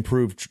brothers have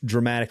improved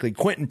dramatically.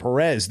 Quentin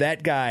Perez,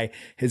 that guy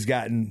has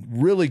gotten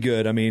really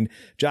good. I mean,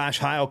 Josh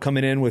Heil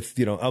coming in with,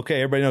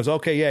 okay, everybody knows,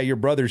 okay, yeah, your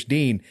brother's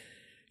Dean.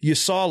 You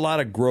saw a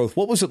lot of growth.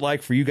 What was it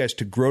like for you guys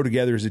to grow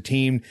together as a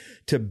team,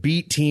 to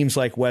beat teams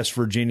like West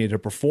Virginia, to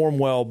perform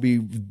well,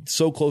 be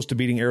so close to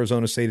beating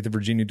Arizona State at the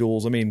Virginia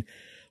Duels? I mean,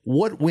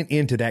 what went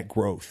into that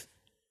growth?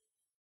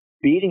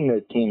 Beating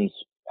those teams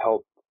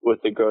helped with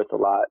the growth a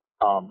lot.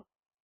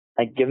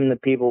 Like giving the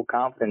people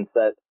confidence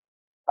that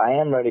I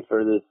am ready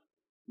for this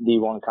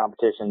D1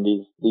 competition,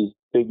 these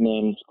big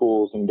name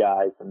schools and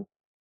guys, and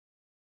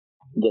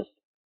just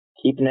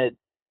keeping it.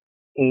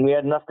 And we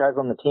had enough guys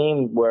on the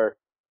team where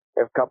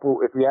if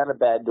we had a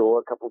bad duel,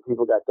 a couple of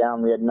people got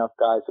down, we had enough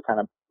guys to kind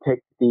of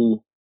pick the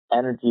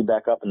energy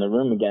back up in the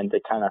room again to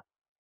kind of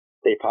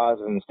stay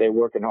positive and stay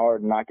working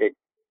hard and not get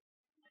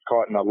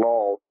caught in a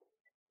lull,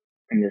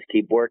 and just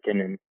keep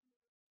working and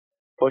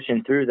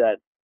pushing through that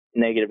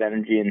negative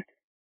energy. And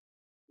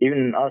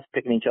even us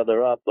picking each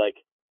other up, like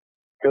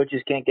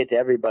coaches can't get to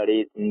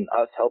everybody, and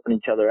us helping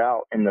each other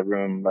out in the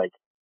room. Like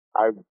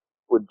I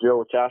would drill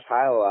with Josh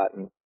Heil a lot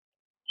and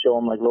show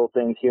him like little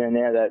things here and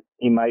there that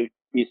he might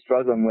be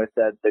struggling with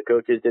that the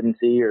coaches didn't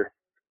see or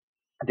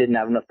didn't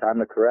have enough time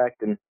to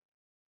correct. And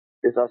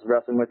just us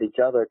wrestling with each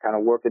other, kind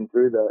of working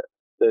through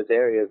those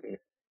areas and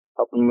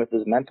helping him with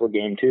his mental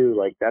game too.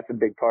 Like that's a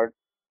big part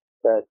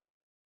that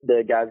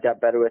the guys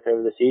got better with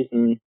over the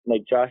season.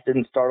 Like Josh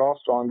didn't start off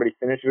strong, but he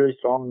finished really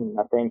strong. And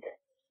I think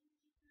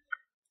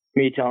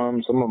me telling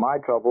him some of my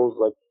troubles,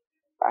 like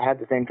I had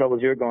the same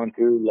troubles you're going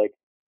through. Like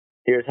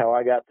here's how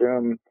I got through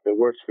them. If it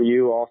works for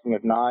you, awesome.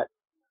 If not,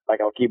 like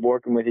I'll keep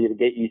working with you to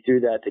get you through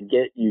that, to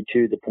get you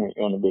to the point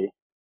you want to be.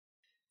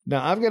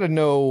 Now, I've got to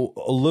know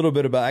a little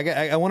bit about,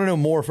 I want to know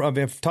more from,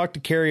 I've talked to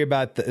Kerry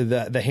about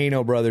the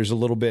Haino brothers a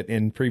little bit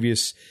in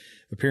previous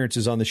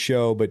appearances on the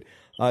show, but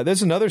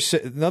there's another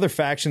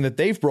faction that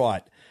they've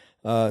brought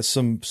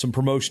some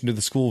promotion to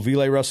the school.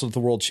 Vile wrestled at the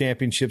World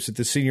Championships at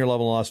the senior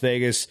level in Las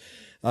Vegas.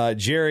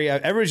 Jerry,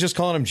 everybody's just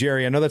calling him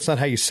Jerry. I know that's not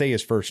how you say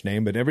his first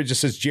name, but everybody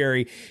just says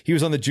Jerry. He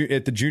was at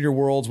the Junior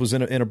Worlds, was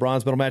in a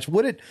bronze medal match.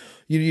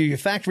 You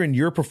factor in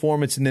your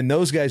performance and then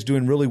those guys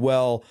doing really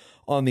well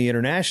on the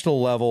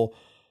international level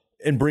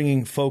and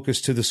bringing focus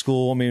to the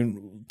school. I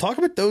mean, talk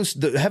about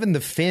having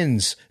the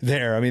Finns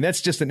there. I mean, that's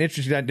just an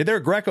interesting. They're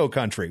a Greco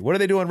country. What are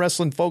they doing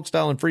wrestling folk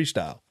style and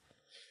freestyle?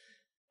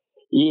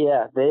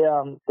 Yeah, they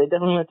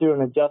definitely went through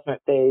an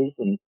adjustment phase,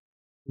 and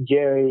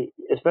Jerry,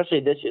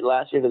 especially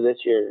last year to this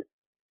year,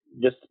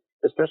 just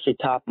especially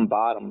top and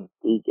bottom,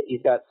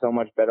 he's got so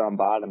much better on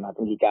bottom. I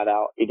think he got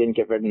out. He didn't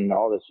get ridden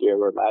all this year,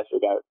 where last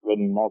year got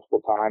ridden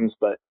multiple times.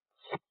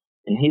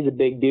 And he's a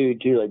big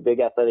dude too, like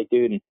big athletic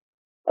dude. And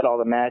at all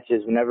the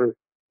matches, whenever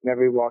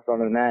he walked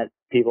onto the mat,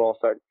 people all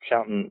start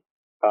shouting,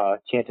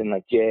 chanting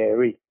like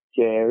Jerry,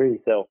 Jerry.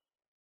 So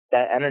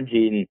that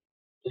energy and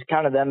just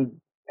kind of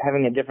them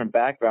having a different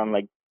background,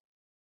 like,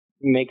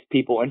 makes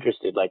people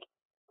interested. Like,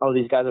 oh,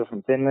 these guys are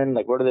from Finland.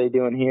 Like, what are they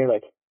doing here?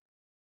 Like,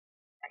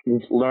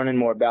 just learning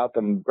more about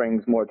them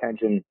brings more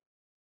attention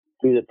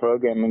through the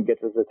program and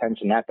gets us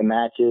attention at the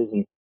matches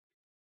and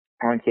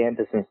on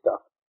campus and stuff.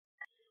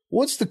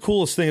 What's the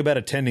coolest thing about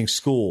attending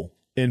school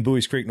in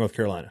Bowie's Creek, North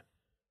Carolina?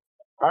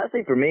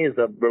 Honestly, for me, is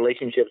the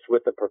relationships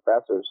with the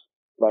professors.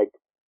 Like,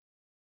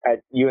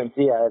 at UNC,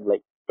 I had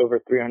like over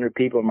 300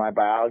 people in my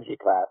biology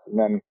class, and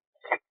then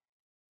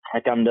I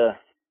come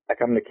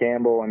to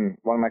Campbell, and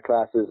one of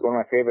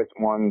my favorite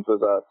ones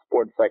was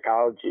sports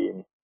psychology,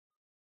 and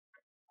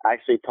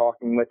actually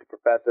talking with the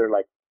professor,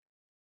 like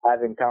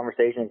having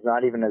conversations,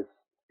 not even as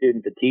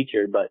student to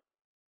teacher, but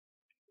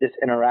just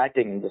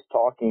interacting and just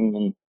talking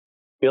and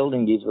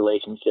building these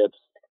relationships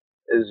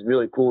is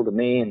really cool to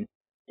me, and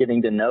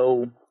getting to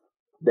know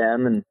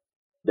them and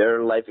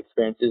their life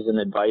experiences and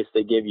advice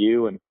they give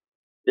you, and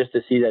just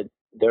to see that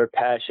their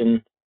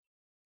passion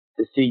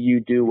to see you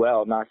do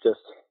well, they're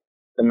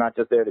not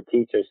just there to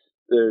teach us,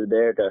 they're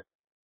there to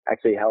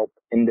actually help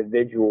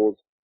individuals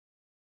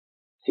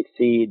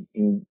succeed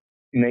and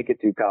make it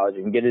through college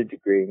and get a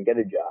degree and get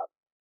a job.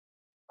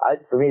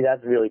 For me,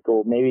 that's really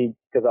cool. Maybe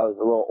because I was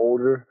a little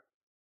older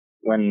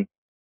when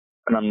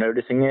I'm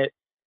noticing it.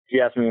 If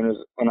you asked me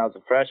when I was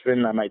a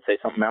freshman, I might say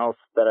something else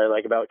that I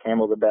like about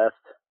Campbell the best.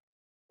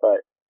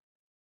 But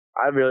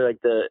I really like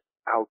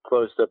how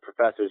close the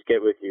professors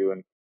get with you,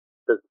 and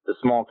the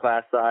small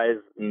class size,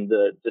 and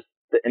just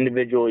the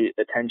individual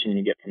attention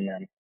you get from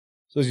them.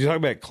 So as you talk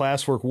about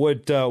classwork,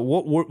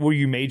 what were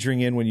you majoring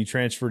in when you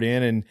transferred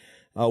in, and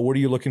what are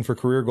you looking for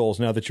career goals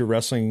now that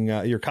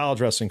your college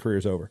wrestling career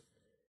is over?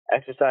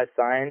 Exercise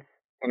science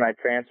when I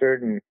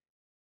transferred, and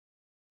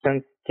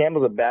since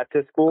Campbell's a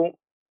Baptist school,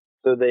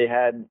 so they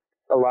had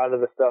a lot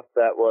of the stuff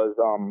that was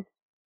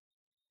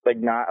like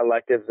not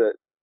electives at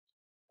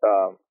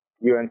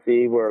UNC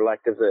were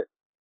electives at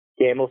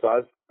Campbell, so I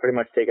was pretty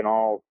much taking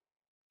all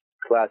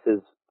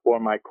classes for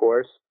my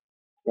course,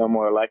 no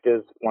more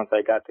electives once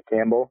I got to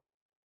Campbell.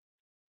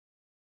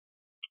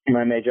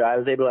 My major, I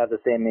was able to have the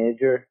same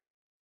major,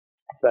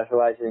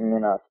 specializing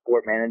in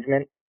sport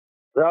management.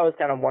 So I always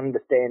kind of wanted to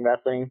stay in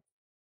wrestling,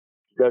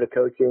 go to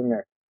coaching,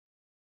 or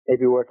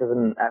maybe work as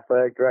an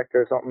athletic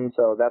director or something.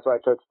 So that's why I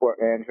took sport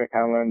management,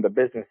 kind of learned the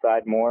business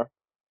side more.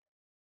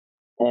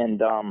 And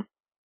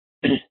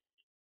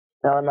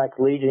now that my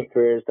collegiate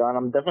career is done,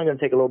 I'm definitely going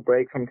to take a little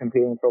break from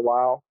competing for a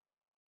while,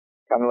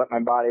 kind of let my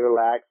body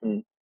relax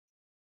and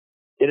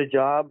get a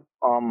job.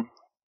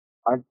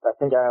 I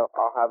think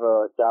I'll have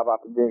a job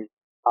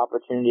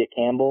opportunity at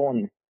Campbell,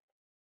 and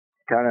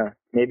kind of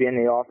maybe in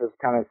the office,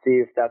 kind of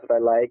see if that's what I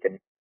like, and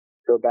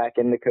go back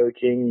into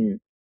coaching.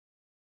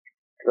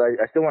 Because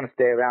I still want to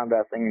stay around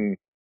wrestling and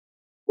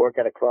work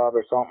at a club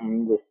or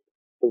something.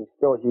 It's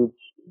still a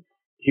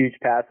huge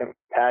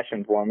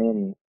passion for me.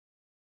 And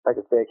if I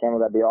could stay at Campbell,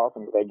 that'd be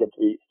awesome, because I get to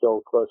be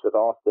still close with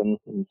Austin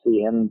and see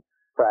him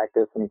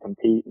practice and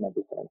compete and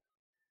everything.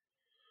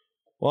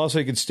 Well, also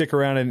you can stick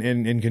around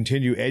and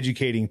continue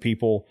educating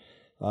people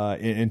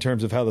in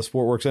terms of how the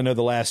sport works. I know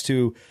the last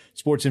two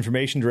sports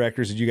information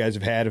directors that you guys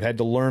have had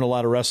to learn a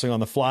lot of wrestling on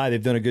the fly.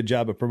 They've done a good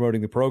job of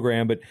promoting the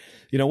program. But,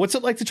 what's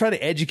it like to try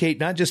to educate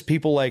not just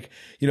people like,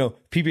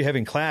 people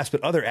having class,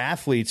 but other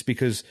athletes?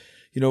 Because,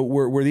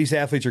 where these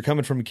athletes are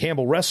coming from,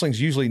 Campbell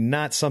wrestling's usually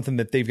not something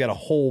that they've got a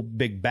whole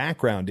big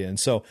background in.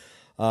 So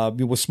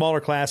with smaller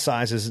class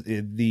sizes,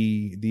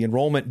 the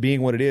enrollment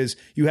being what it is,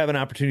 you have an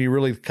opportunity to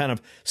really kind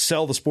of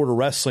sell the sport of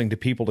wrestling to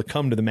people to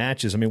come to the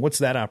matches. I mean, what's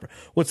that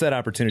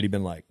opportunity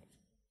been like?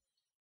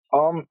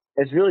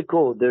 It's really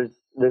cool. There's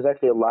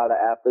actually a lot of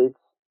athletes.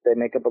 They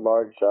make up a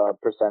large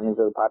percentage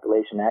of the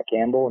population at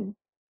Campbell, and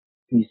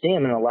you see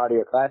them in a lot of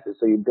your classes.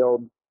 So you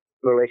build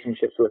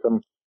relationships with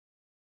them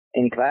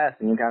in class,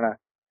 and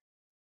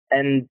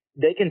and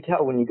they can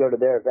tell when you go to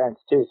their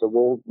events too.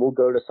 So we'll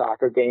go to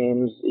soccer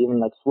games, even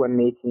like swim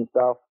meets and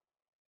stuff.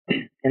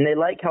 And they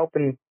like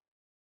helping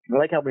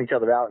each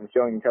other out and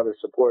showing each other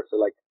support. So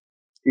like,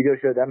 if you go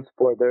show them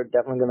support, they're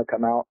definitely going to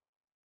come out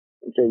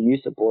and show you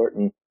support.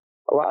 And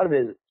a lot of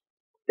it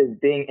is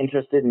being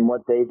interested in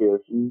what they do.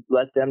 If you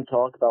let them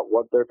talk about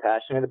what they're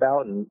passionate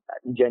about and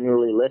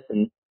genuinely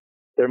listen,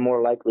 they're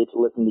more likely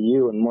to listen to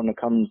you and want to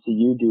come and see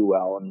you do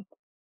well. And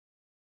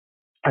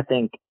I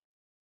think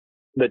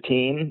the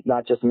team,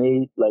 not just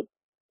me,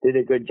 did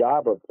a good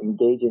job of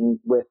engaging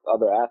with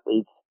other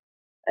athletes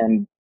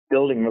and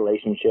building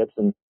relationships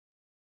and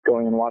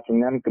going and watching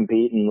them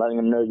compete and letting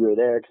them know you were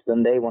there, because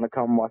then they want to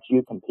come watch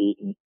you compete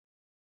and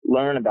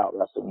learn about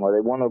wrestling, or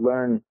they want to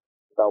learn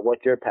about what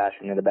you're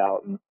passionate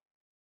about. And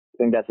I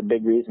think that's a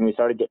big reason we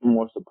started getting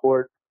more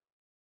support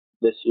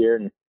this year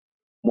and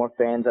more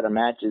fans at our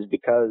matches,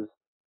 because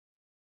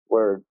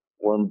we're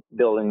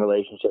building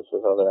relationships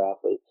with other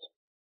athletes.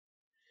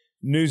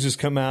 News has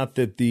come out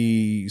that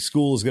the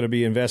school is going to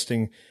be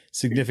investing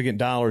significant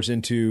dollars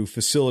into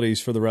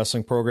facilities for the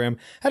wrestling program.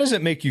 How does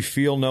it make you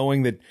feel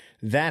knowing that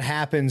that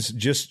happens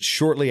just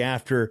shortly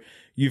after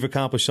you've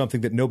accomplished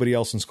something that nobody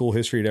else in school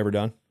history had ever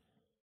done?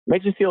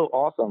 Makes me feel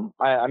awesome.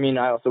 I mean,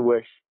 I also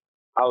wish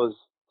I was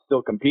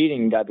still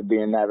competing and got to be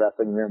in that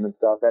wrestling room and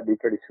stuff. That'd be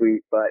pretty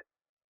sweet. But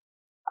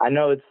I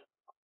know it's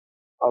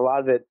a lot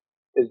of it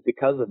is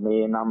because of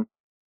me, and I'm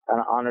kind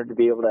of honored to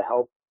be able to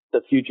help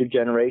the future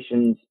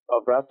generations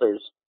of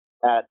wrestlers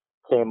at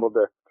Campbell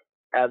to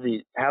have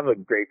a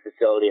great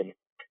facility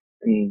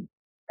and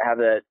have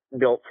that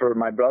built for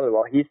my brother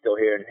while he's still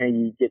here, and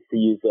he gets to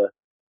use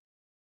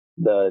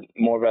the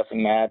more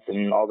wrestling mats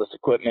and all this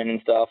equipment and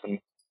stuff, and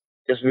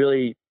just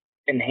really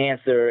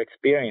enhance their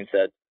experience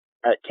at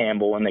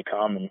Campbell when they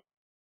come. And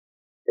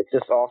it's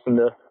just awesome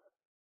to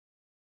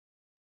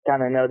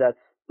kind of know that's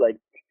like,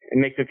 it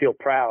makes me feel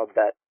proud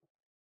that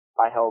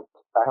I helped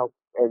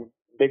a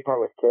big part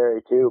with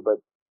Carrie too, but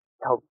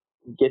help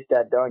get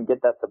that done,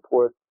 get that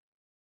support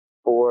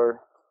for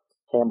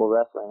Campbell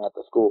Wrestling at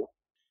the school.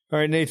 All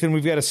right, Nathan,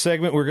 we've got a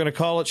segment. We're going to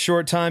call it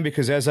Short Time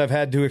because, as I've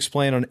had to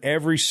explain on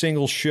every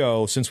single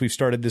show since we've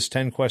started this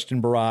 10-question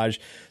barrage,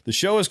 the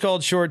show is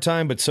called Short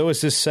Time, but so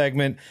is this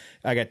segment.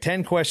 I got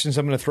 10 questions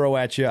I'm going to throw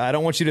at you. I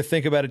don't want you to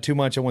think about it too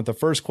much. I want the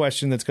first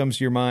question that comes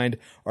to your mind.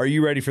 Are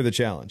you ready for the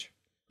challenge?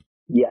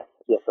 Yes,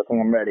 I think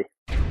I'm ready.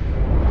 3, 2,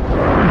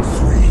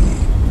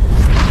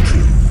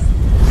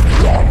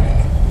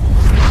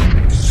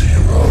 1,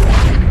 0.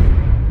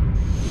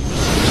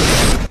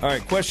 All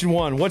right, question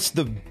 1. What's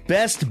the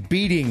best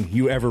beating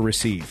you ever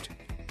received?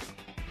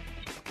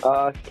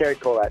 Carrie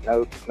Colette,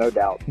 no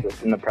doubt.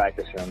 Just in the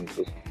practice room,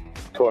 just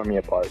tore me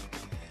apart.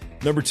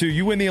 Number 2,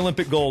 you win the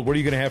Olympic gold. What are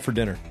you going to have for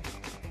dinner?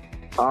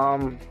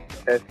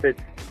 If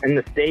it's in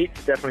the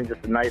States, definitely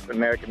just a nice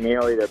American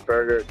meal, either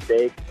burger or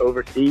steak.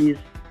 Overseas,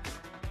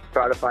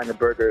 try to find a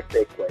burger or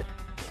steak place.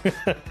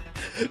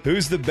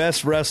 Who's the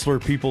best wrestler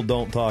people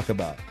don't talk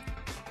about?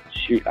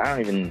 Shoot,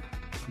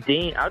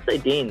 Dean, I would say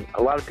Dean.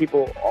 A lot of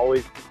people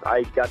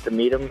I got to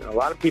meet him. A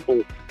lot of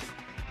people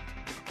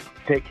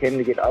pick him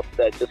to get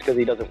upset just because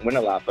he doesn't win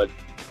a lot, but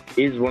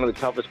he's one of the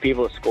toughest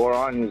people to score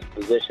on. His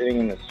positioning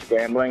and his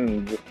scrambling.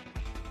 And just,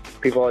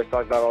 people always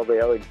talk about all the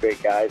other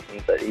great guys, and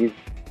that he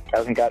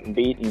hasn't gotten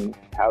beat in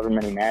however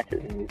many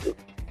matches. And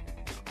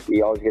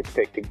he always gets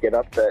picked to get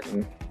upset,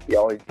 and he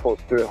always pulls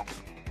through.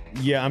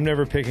 Yeah, I'm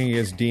never picking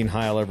against Dean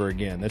Heil ever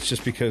again. That's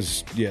just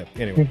because,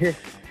 anyway.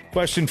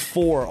 Question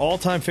 4,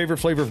 all-time favorite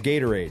flavor of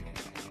Gatorade?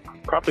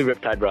 Probably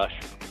Riptide Rush.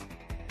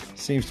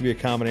 Seems to be a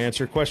common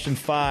answer. Question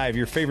 5,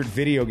 your favorite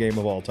video game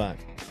of all time?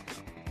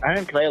 I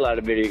didn't play a lot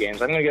of video games.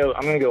 I'm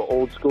gonna go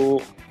old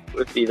school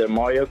with either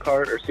Mario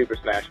Kart or Super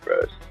Smash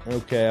Bros.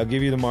 Okay, I'll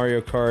give you the Mario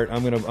Kart.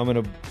 I'm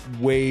gonna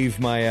waive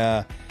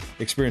my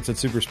experience at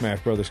Super Smash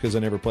Brothers because I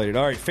never played it.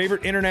 All right,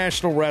 favorite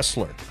international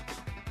wrestler?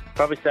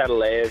 Probably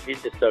Sadalev.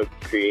 He's just so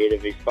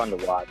creative. He's fun to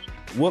watch.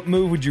 What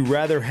move would you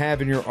rather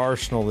have in your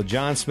arsenal, the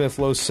John Smith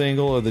low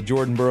single or the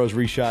Jordan Burroughs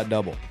reshot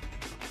double?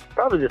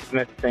 Probably the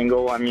Smith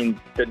single. I mean,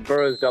 the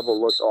Burroughs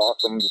double looks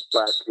awesome, just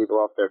flash people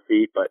off their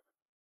feet, but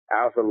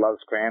I also love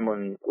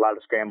scrambling. A lot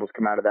of scrambles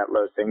come out of that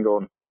low single,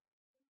 and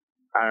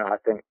I don't know, I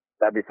think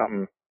that'd be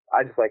something.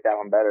 I just like that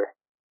one better.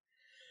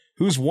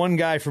 Who's one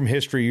guy from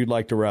history you'd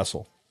like to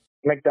wrestle?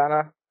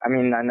 McDonough. I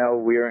mean, I know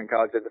we were in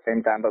college at the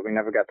same time, but we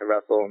never got to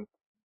wrestle, and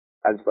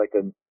I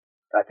think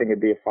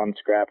it'd be a fun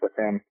scrap with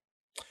him.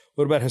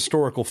 What about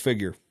historical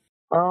figure?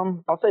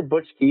 I'll say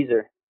Butch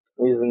Keiser.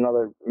 He's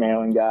another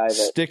Maryland guy.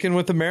 Sticking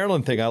with the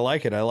Maryland thing. I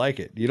like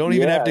it. You don't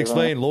even have to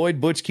explain. Lloyd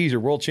Butch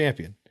Keiser, world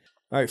champion.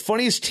 All right,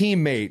 funniest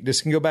teammate.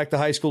 This can go back to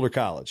high school or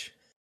college.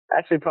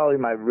 Actually, probably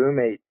my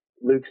roommate,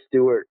 Luke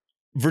Stewart.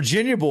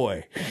 Virginia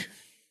boy.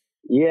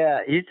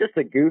 Yeah, he's just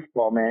a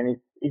goofball, man.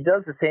 He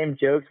does the same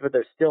jokes, but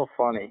they're still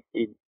funny.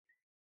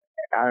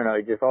 I don't know.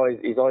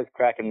 He's always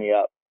cracking me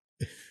up.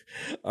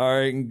 All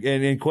right, and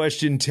in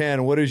question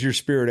 10, what is your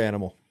spirit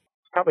animal?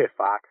 Probably a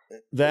fox.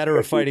 That or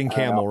a fighting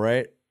camel,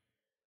 right?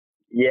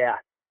 Yeah,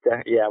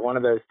 one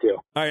of those two.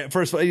 All right,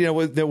 first of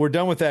all, we're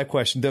done with that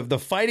question. The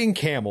fighting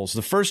camels,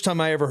 the first time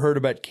I ever heard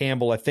about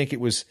Campbell, I think it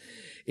was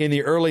in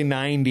the early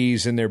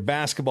 90s, and their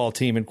basketball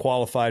team had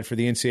qualified for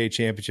the NCAA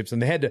championships,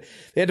 and they had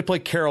to play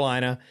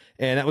Carolina,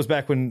 and that was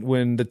back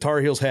when the Tar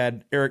Heels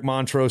had Eric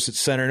Montrose at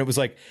center, and it was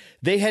like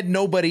they had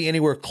nobody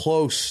anywhere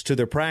close to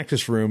their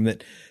practice room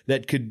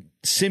that could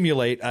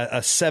simulate a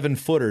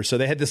 7-footer. So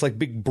they had this like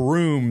big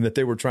broom that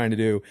they were trying to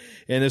do.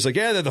 And it's like,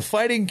 yeah, they're the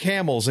Fighting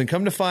Camels. And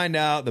come to find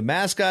out, the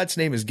mascot's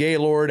name is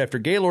Gaylord after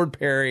Gaylord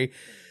Perry.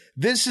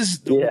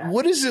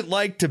 What is it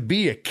like to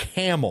be a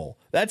camel?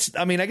 I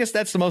guess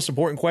that's the most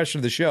important question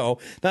of the show.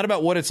 Not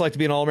about what it's like to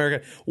be an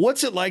All-American.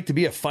 What's it like to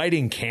be a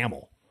fighting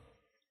camel?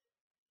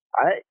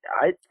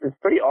 It's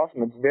pretty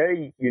awesome. It's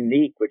very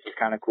unique, which is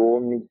kind of cool.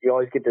 I mean, you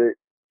always get to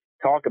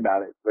talk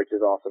about it, which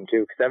is awesome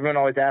too, because everyone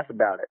always asks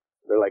about it.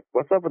 They're like,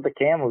 what's up with the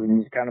camels? And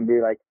you just kind of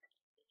be like,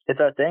 it's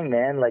our thing,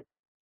 man. Like,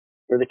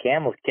 we're the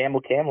camels.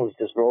 Camels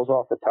just rolls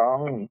off the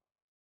tongue. And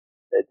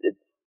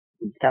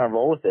it's kind of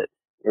roll with it.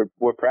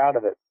 We're proud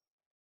of it.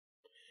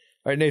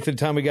 All right, Nathan,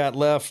 time we got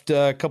left.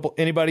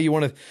 Anybody you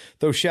want to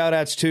throw shout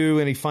outs to?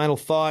 Any final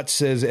thoughts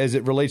as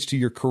it relates to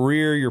your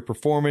career, your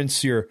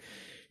performance, your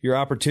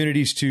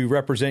opportunities to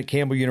represent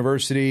Campbell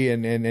University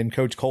and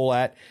Coach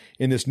Kolat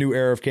in this new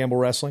era of Campbell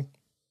wrestling?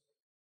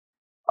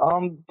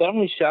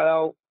 Definitely shout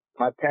out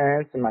my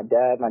parents and my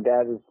dad. My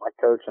dad is my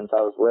coach since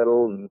I was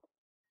little and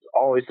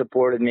always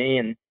supported me.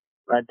 And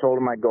when I told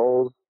him my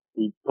goals,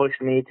 he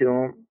pushed me to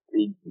him.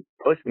 He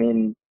pushed me,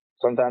 and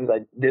sometimes I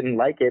didn't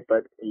like it,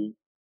 but he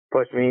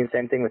pushed me.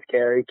 Same thing with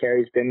Carrie.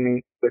 Carrie's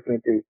been with me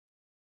through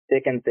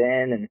thick and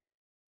thin, and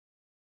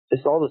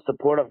just all the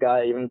support I've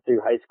got, even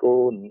through high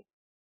school and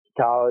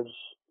college.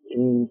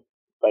 And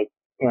like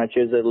when I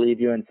chose to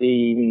leave UNC,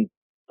 even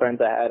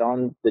friends I had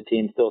on the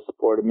team still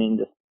supported me, and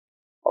just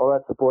all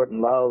that support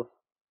and love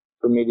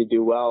for me to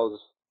do well.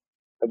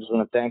 I just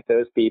want to thank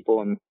those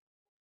people, and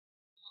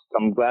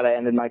I'm glad I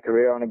ended my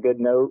career on a good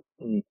note,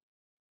 and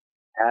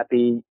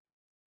happy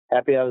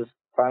I was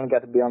finally got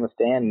to be on the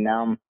stand, and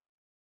now I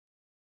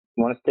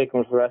want to stick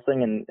with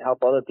wrestling and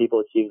help other people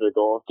achieve their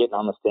goal of getting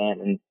on the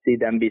stand and see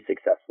them be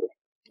successful.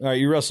 All right,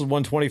 you wrestled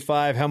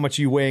 125. How much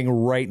are you weighing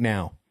right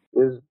now? It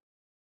was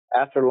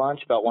after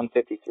lunch about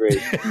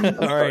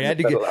 153. All right, I'm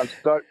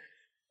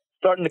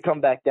starting to come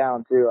back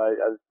down too. I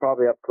was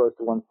probably up close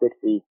to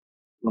 160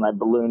 when I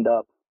ballooned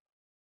up.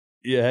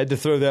 Yeah, I had to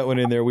throw that one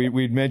in there.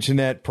 We'd mentioned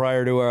that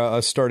prior to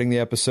us starting the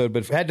episode,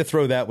 but had to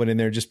throw that one in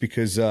there just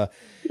because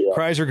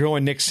Kraisser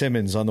going Nick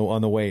Simmons on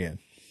the way in.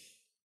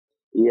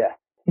 Yeah.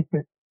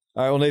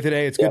 All right, well, Nathan,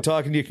 hey, it's good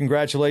talking to you.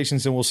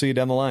 Congratulations, and we'll see you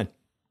down the line.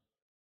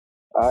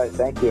 All right,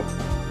 thank you.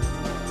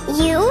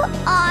 You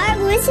are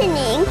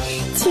listening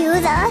to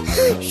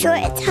the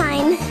Short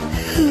Time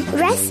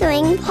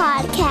Wrestling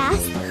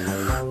Podcast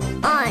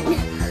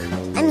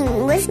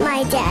with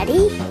my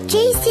daddy,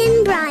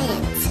 Jason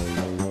Bryant.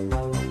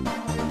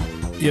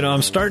 You know,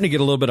 I'm starting to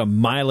get a little bit of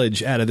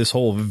mileage out of this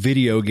whole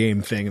video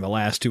game thing in the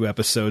last two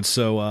episodes.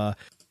 So,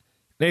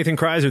 Nathan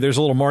Kraisser, there's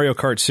a little Mario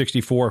Kart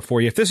 64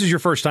 for you. If this is your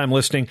first time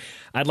listening,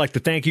 I'd like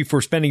to thank you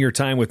for spending your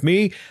time with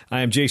me.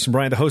 I am Jason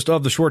Bryant, the host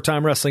of the Short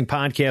Time Wrestling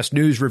Podcast,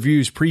 news,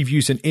 reviews,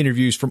 previews, and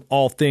interviews from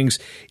all things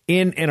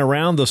in and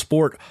around the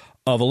sport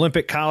of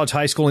Olympic, college,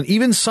 high school, and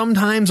even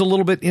sometimes a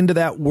little bit into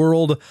that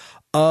world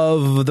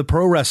of the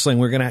pro wrestling.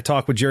 We're going to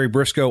talk with Jerry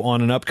Briscoe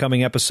on an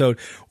upcoming episode.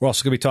 We're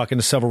also going to be talking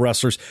to several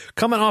wrestlers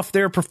coming off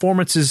their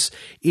performances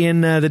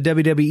in the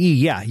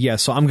WWE. Yeah.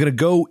 So I'm going to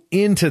go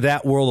into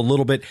that world a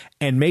little bit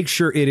and make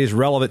sure it is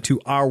relevant to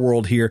our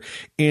world here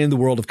in the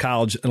world of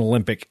college and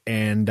Olympic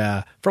and,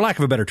 for lack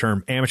of a better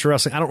term, amateur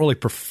wrestling. I don't really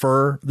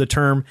prefer the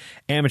term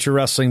amateur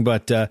wrestling,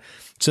 but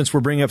since we're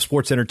bringing up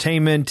sports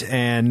entertainment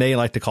and they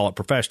like to call it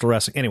professional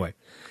wrestling. Anyway,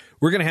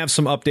 we're going to have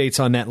some updates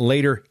on that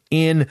later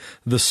in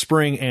the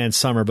spring and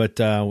summer, but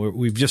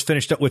we've just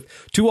finished up with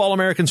two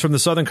All-Americans from the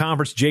Southern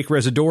Conference. Jake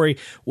Rezzadori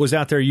was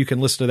out there. You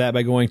can listen to that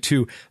by going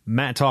to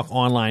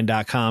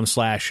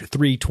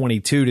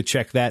MattTalkOnline.com/322 to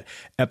check that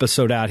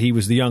episode out. He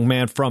was the young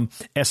man from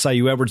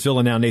SIU Edwardsville,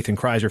 and now Nathan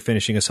Kraisser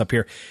finishing us up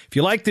here. If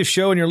you like this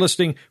show and you're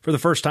listening for the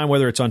first time,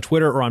 whether it's on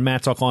Twitter or on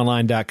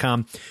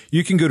MattTalkOnline.com,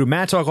 you can go to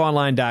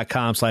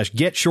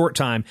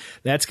MattTalkOnline.com/GetShortTime.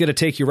 That's going to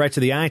take you right to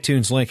the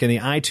iTunes link in the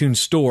iTunes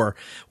store,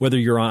 whether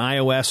you're on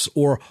iOS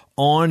or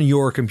on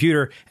your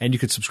computer, and you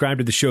can subscribe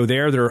to the show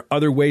there. There are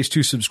other ways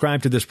to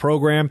subscribe to this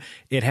program.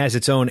 It has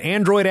its own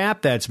Android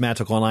app. That's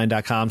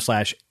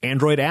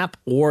MattTalkOnline.com/Android app,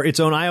 or its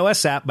own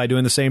iOS app by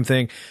doing the same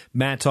thing,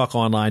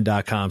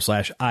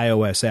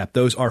 MattTalkOnline.com/iOS app.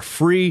 Those are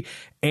free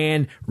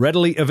and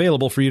readily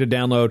available for you to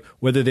download,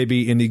 whether they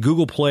be in the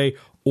Google Play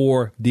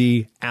or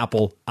the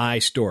Apple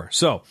iStore.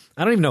 So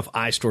I don't even know if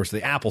iStore is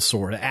the Apple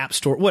Store, the App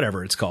Store,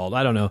 whatever it's called.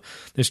 I don't know.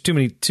 There's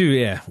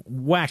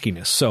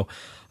wackiness. So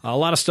a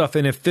lot of stuff.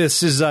 And if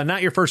this is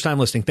not your first time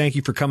listening, thank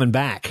you for coming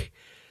back.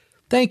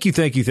 Thank you.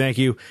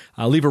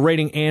 Leave a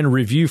rating and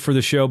review for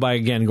the show by,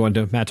 again, going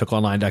to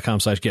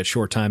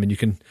MattTalkOnline.com/GetShortTime, and you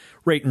can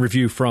rate and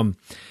review from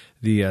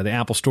the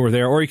Apple Store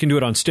there, or you can do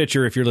it on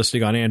Stitcher if you're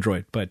listening on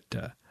Android. But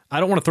I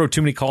don't want to throw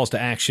too many calls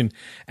to action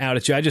out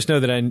at you. I just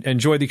know that I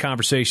enjoyed the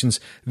conversations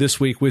this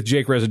week with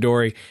Jake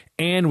Rezzadori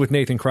and with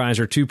Nathan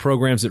Kraisser, two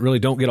programs that really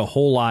don't get a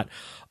whole lot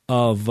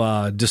of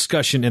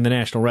discussion in the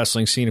national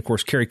wrestling scene. Of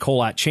course, Kerry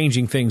Kolat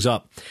changing things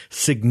up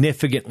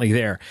significantly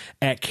there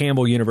at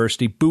Campbell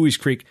University, Bowie's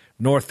Creek,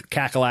 North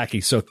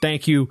Kakalaki. So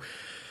thank you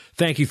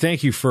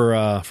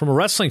for from a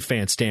wrestling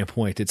fan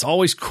standpoint. It's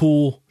always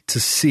cool to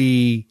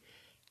see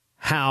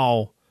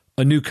how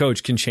a new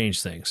coach can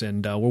change things.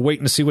 And we're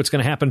waiting to see what's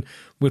going to happen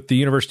with the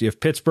University of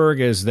Pittsburgh,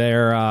 as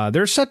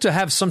they're set to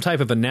have some type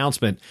of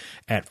announcement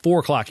at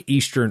 4:00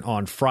 Eastern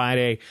on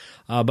Friday.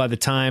 By the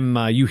time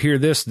you hear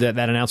this, that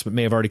announcement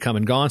may have already come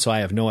and gone, so I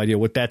have no idea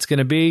what that's going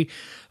to be.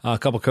 A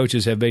couple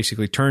coaches have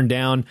basically turned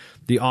down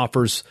the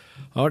offers,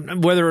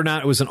 whether or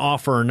not it was an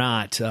offer or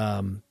not.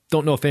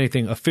 Don't know if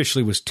anything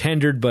officially was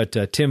tendered,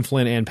 but Tim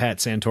Flynn and Pat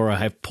Santora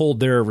have pulled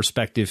their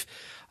respective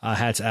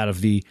hats out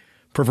of the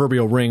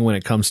proverbial ring when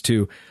it comes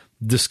to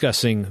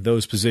discussing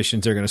those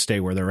positions. They're going to stay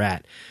where they're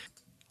at.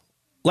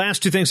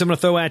 Last two things I'm going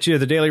to throw at you.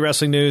 The Daily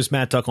Wrestling News,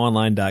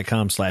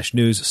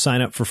 MattTalkOnline.com/news.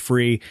 Sign up for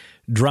free.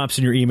 Drops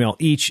in your email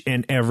each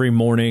and every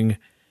morning.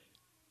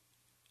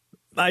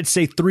 I'd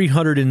say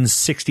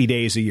 360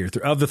 days a year.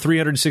 Of the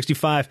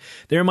 365,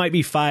 there might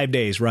be 5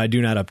 days where I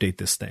do not update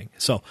this thing.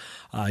 So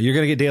you're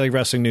going to get daily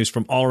wrestling news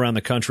from all around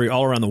the country,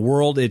 all around the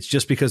world. It's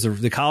just because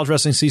the college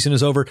wrestling season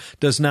is over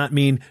does not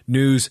mean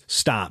news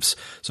stops.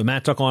 So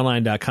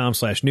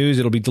MattTalkOnline.com/news.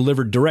 It'll be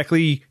delivered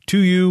directly to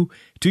you,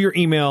 to your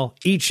email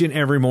each and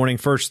every morning.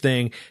 First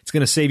thing, it's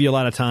going to save you a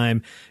lot of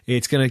time.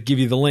 It's going to give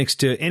you the links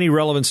to any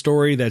relevant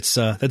story that's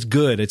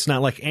good. It's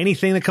not like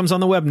anything that comes on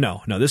the web.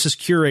 No, this is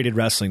curated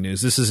wrestling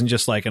news. This isn't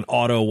just like an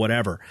auto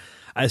whatever.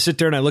 I sit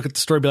there and I look at the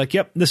story, be like,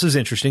 yep, this is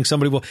interesting.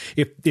 Somebody will,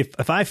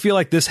 if I feel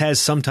like this has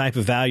some type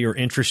of value or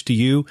interest to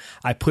you,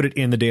 I put it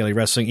in the Daily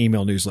Wrestling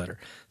email newsletter.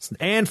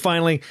 And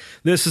finally,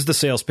 this is the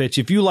sales pitch.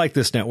 If you like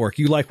this network,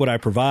 you like what I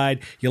provide,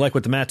 you like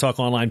what the Matt Talk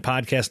Online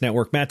Podcast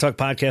Network, Matt Talk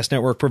Podcast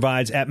Network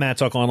provides at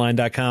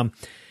MattTalkOnline.com,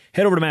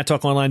 head over to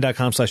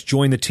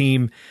MattTalkOnline.com/join the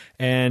team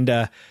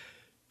and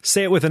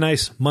say it with a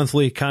nice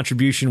monthly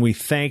contribution. We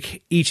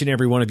thank each and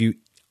every one of you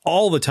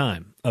all the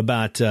time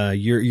about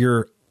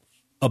your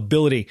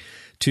ability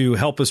to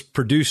help us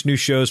produce new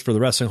shows for the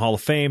Wrestling Hall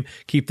of Fame,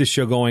 keep this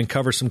show going,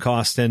 cover some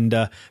costs, and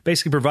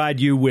basically provide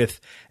you with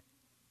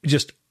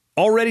just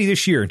already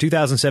this year in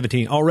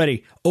 2017,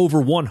 already over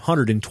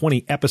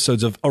 120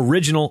 episodes of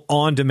original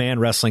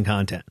on-demand wrestling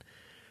content.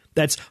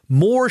 That's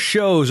more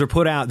shows are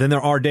put out than there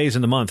are days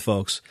in the month,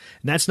 folks.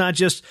 And that's not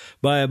just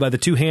by the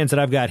two hands that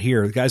I've got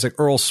here. The guys like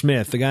Earl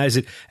Smith, the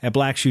guys at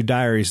Black Shoe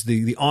Diaries,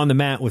 the On the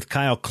Mat with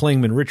Kyle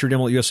Klingman, Richard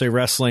Immel at USA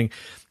Wrestling,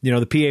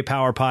 the PA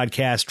Power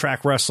Podcast,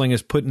 Track Wrestling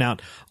is putting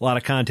out a lot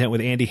of content with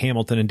Andy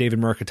Hamilton and David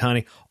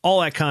Mercatani. All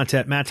that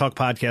content, Matt Talk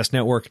Podcast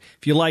Network.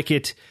 If you like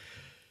it,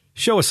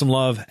 show us some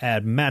love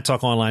at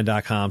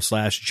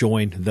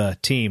MattTalkOnline.com/join the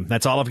team.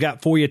 That's all I've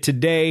got for you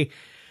today. I'm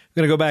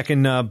going to go back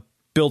and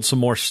build some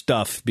more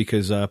stuff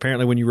because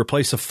apparently when you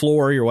replace a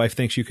floor, your wife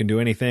thinks you can do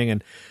anything.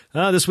 And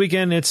this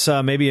weekend, it's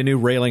maybe a new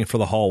railing for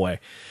the hallway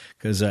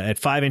because at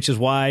 5 inches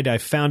wide, I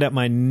found out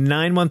my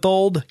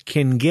 9-month-old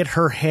can get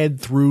her head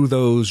through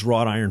those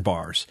wrought iron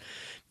bars.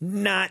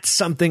 Not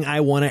something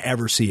I want to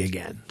ever see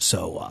again.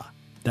 So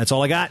that's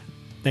all I got.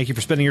 Thank you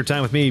for spending your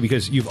time with me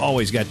because you've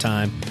always got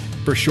time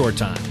for short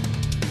time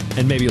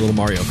and maybe a little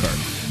Mario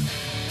Kart.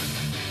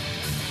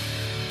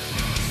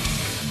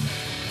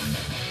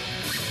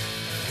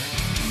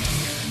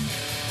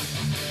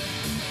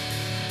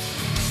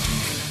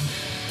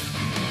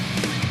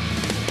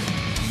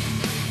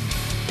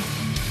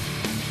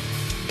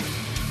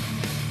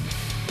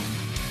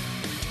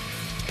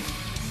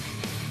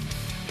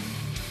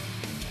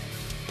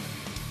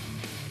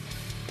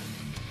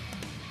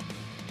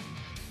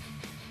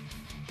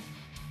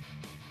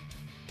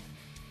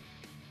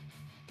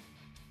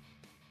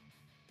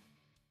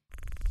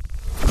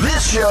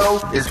 Show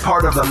is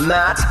part of the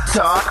Matt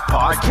Talk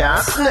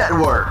Podcast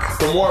Network.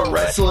 For more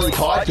wrestling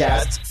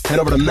podcasts, head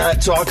over to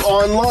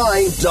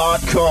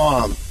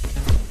MattTalkOnline.com.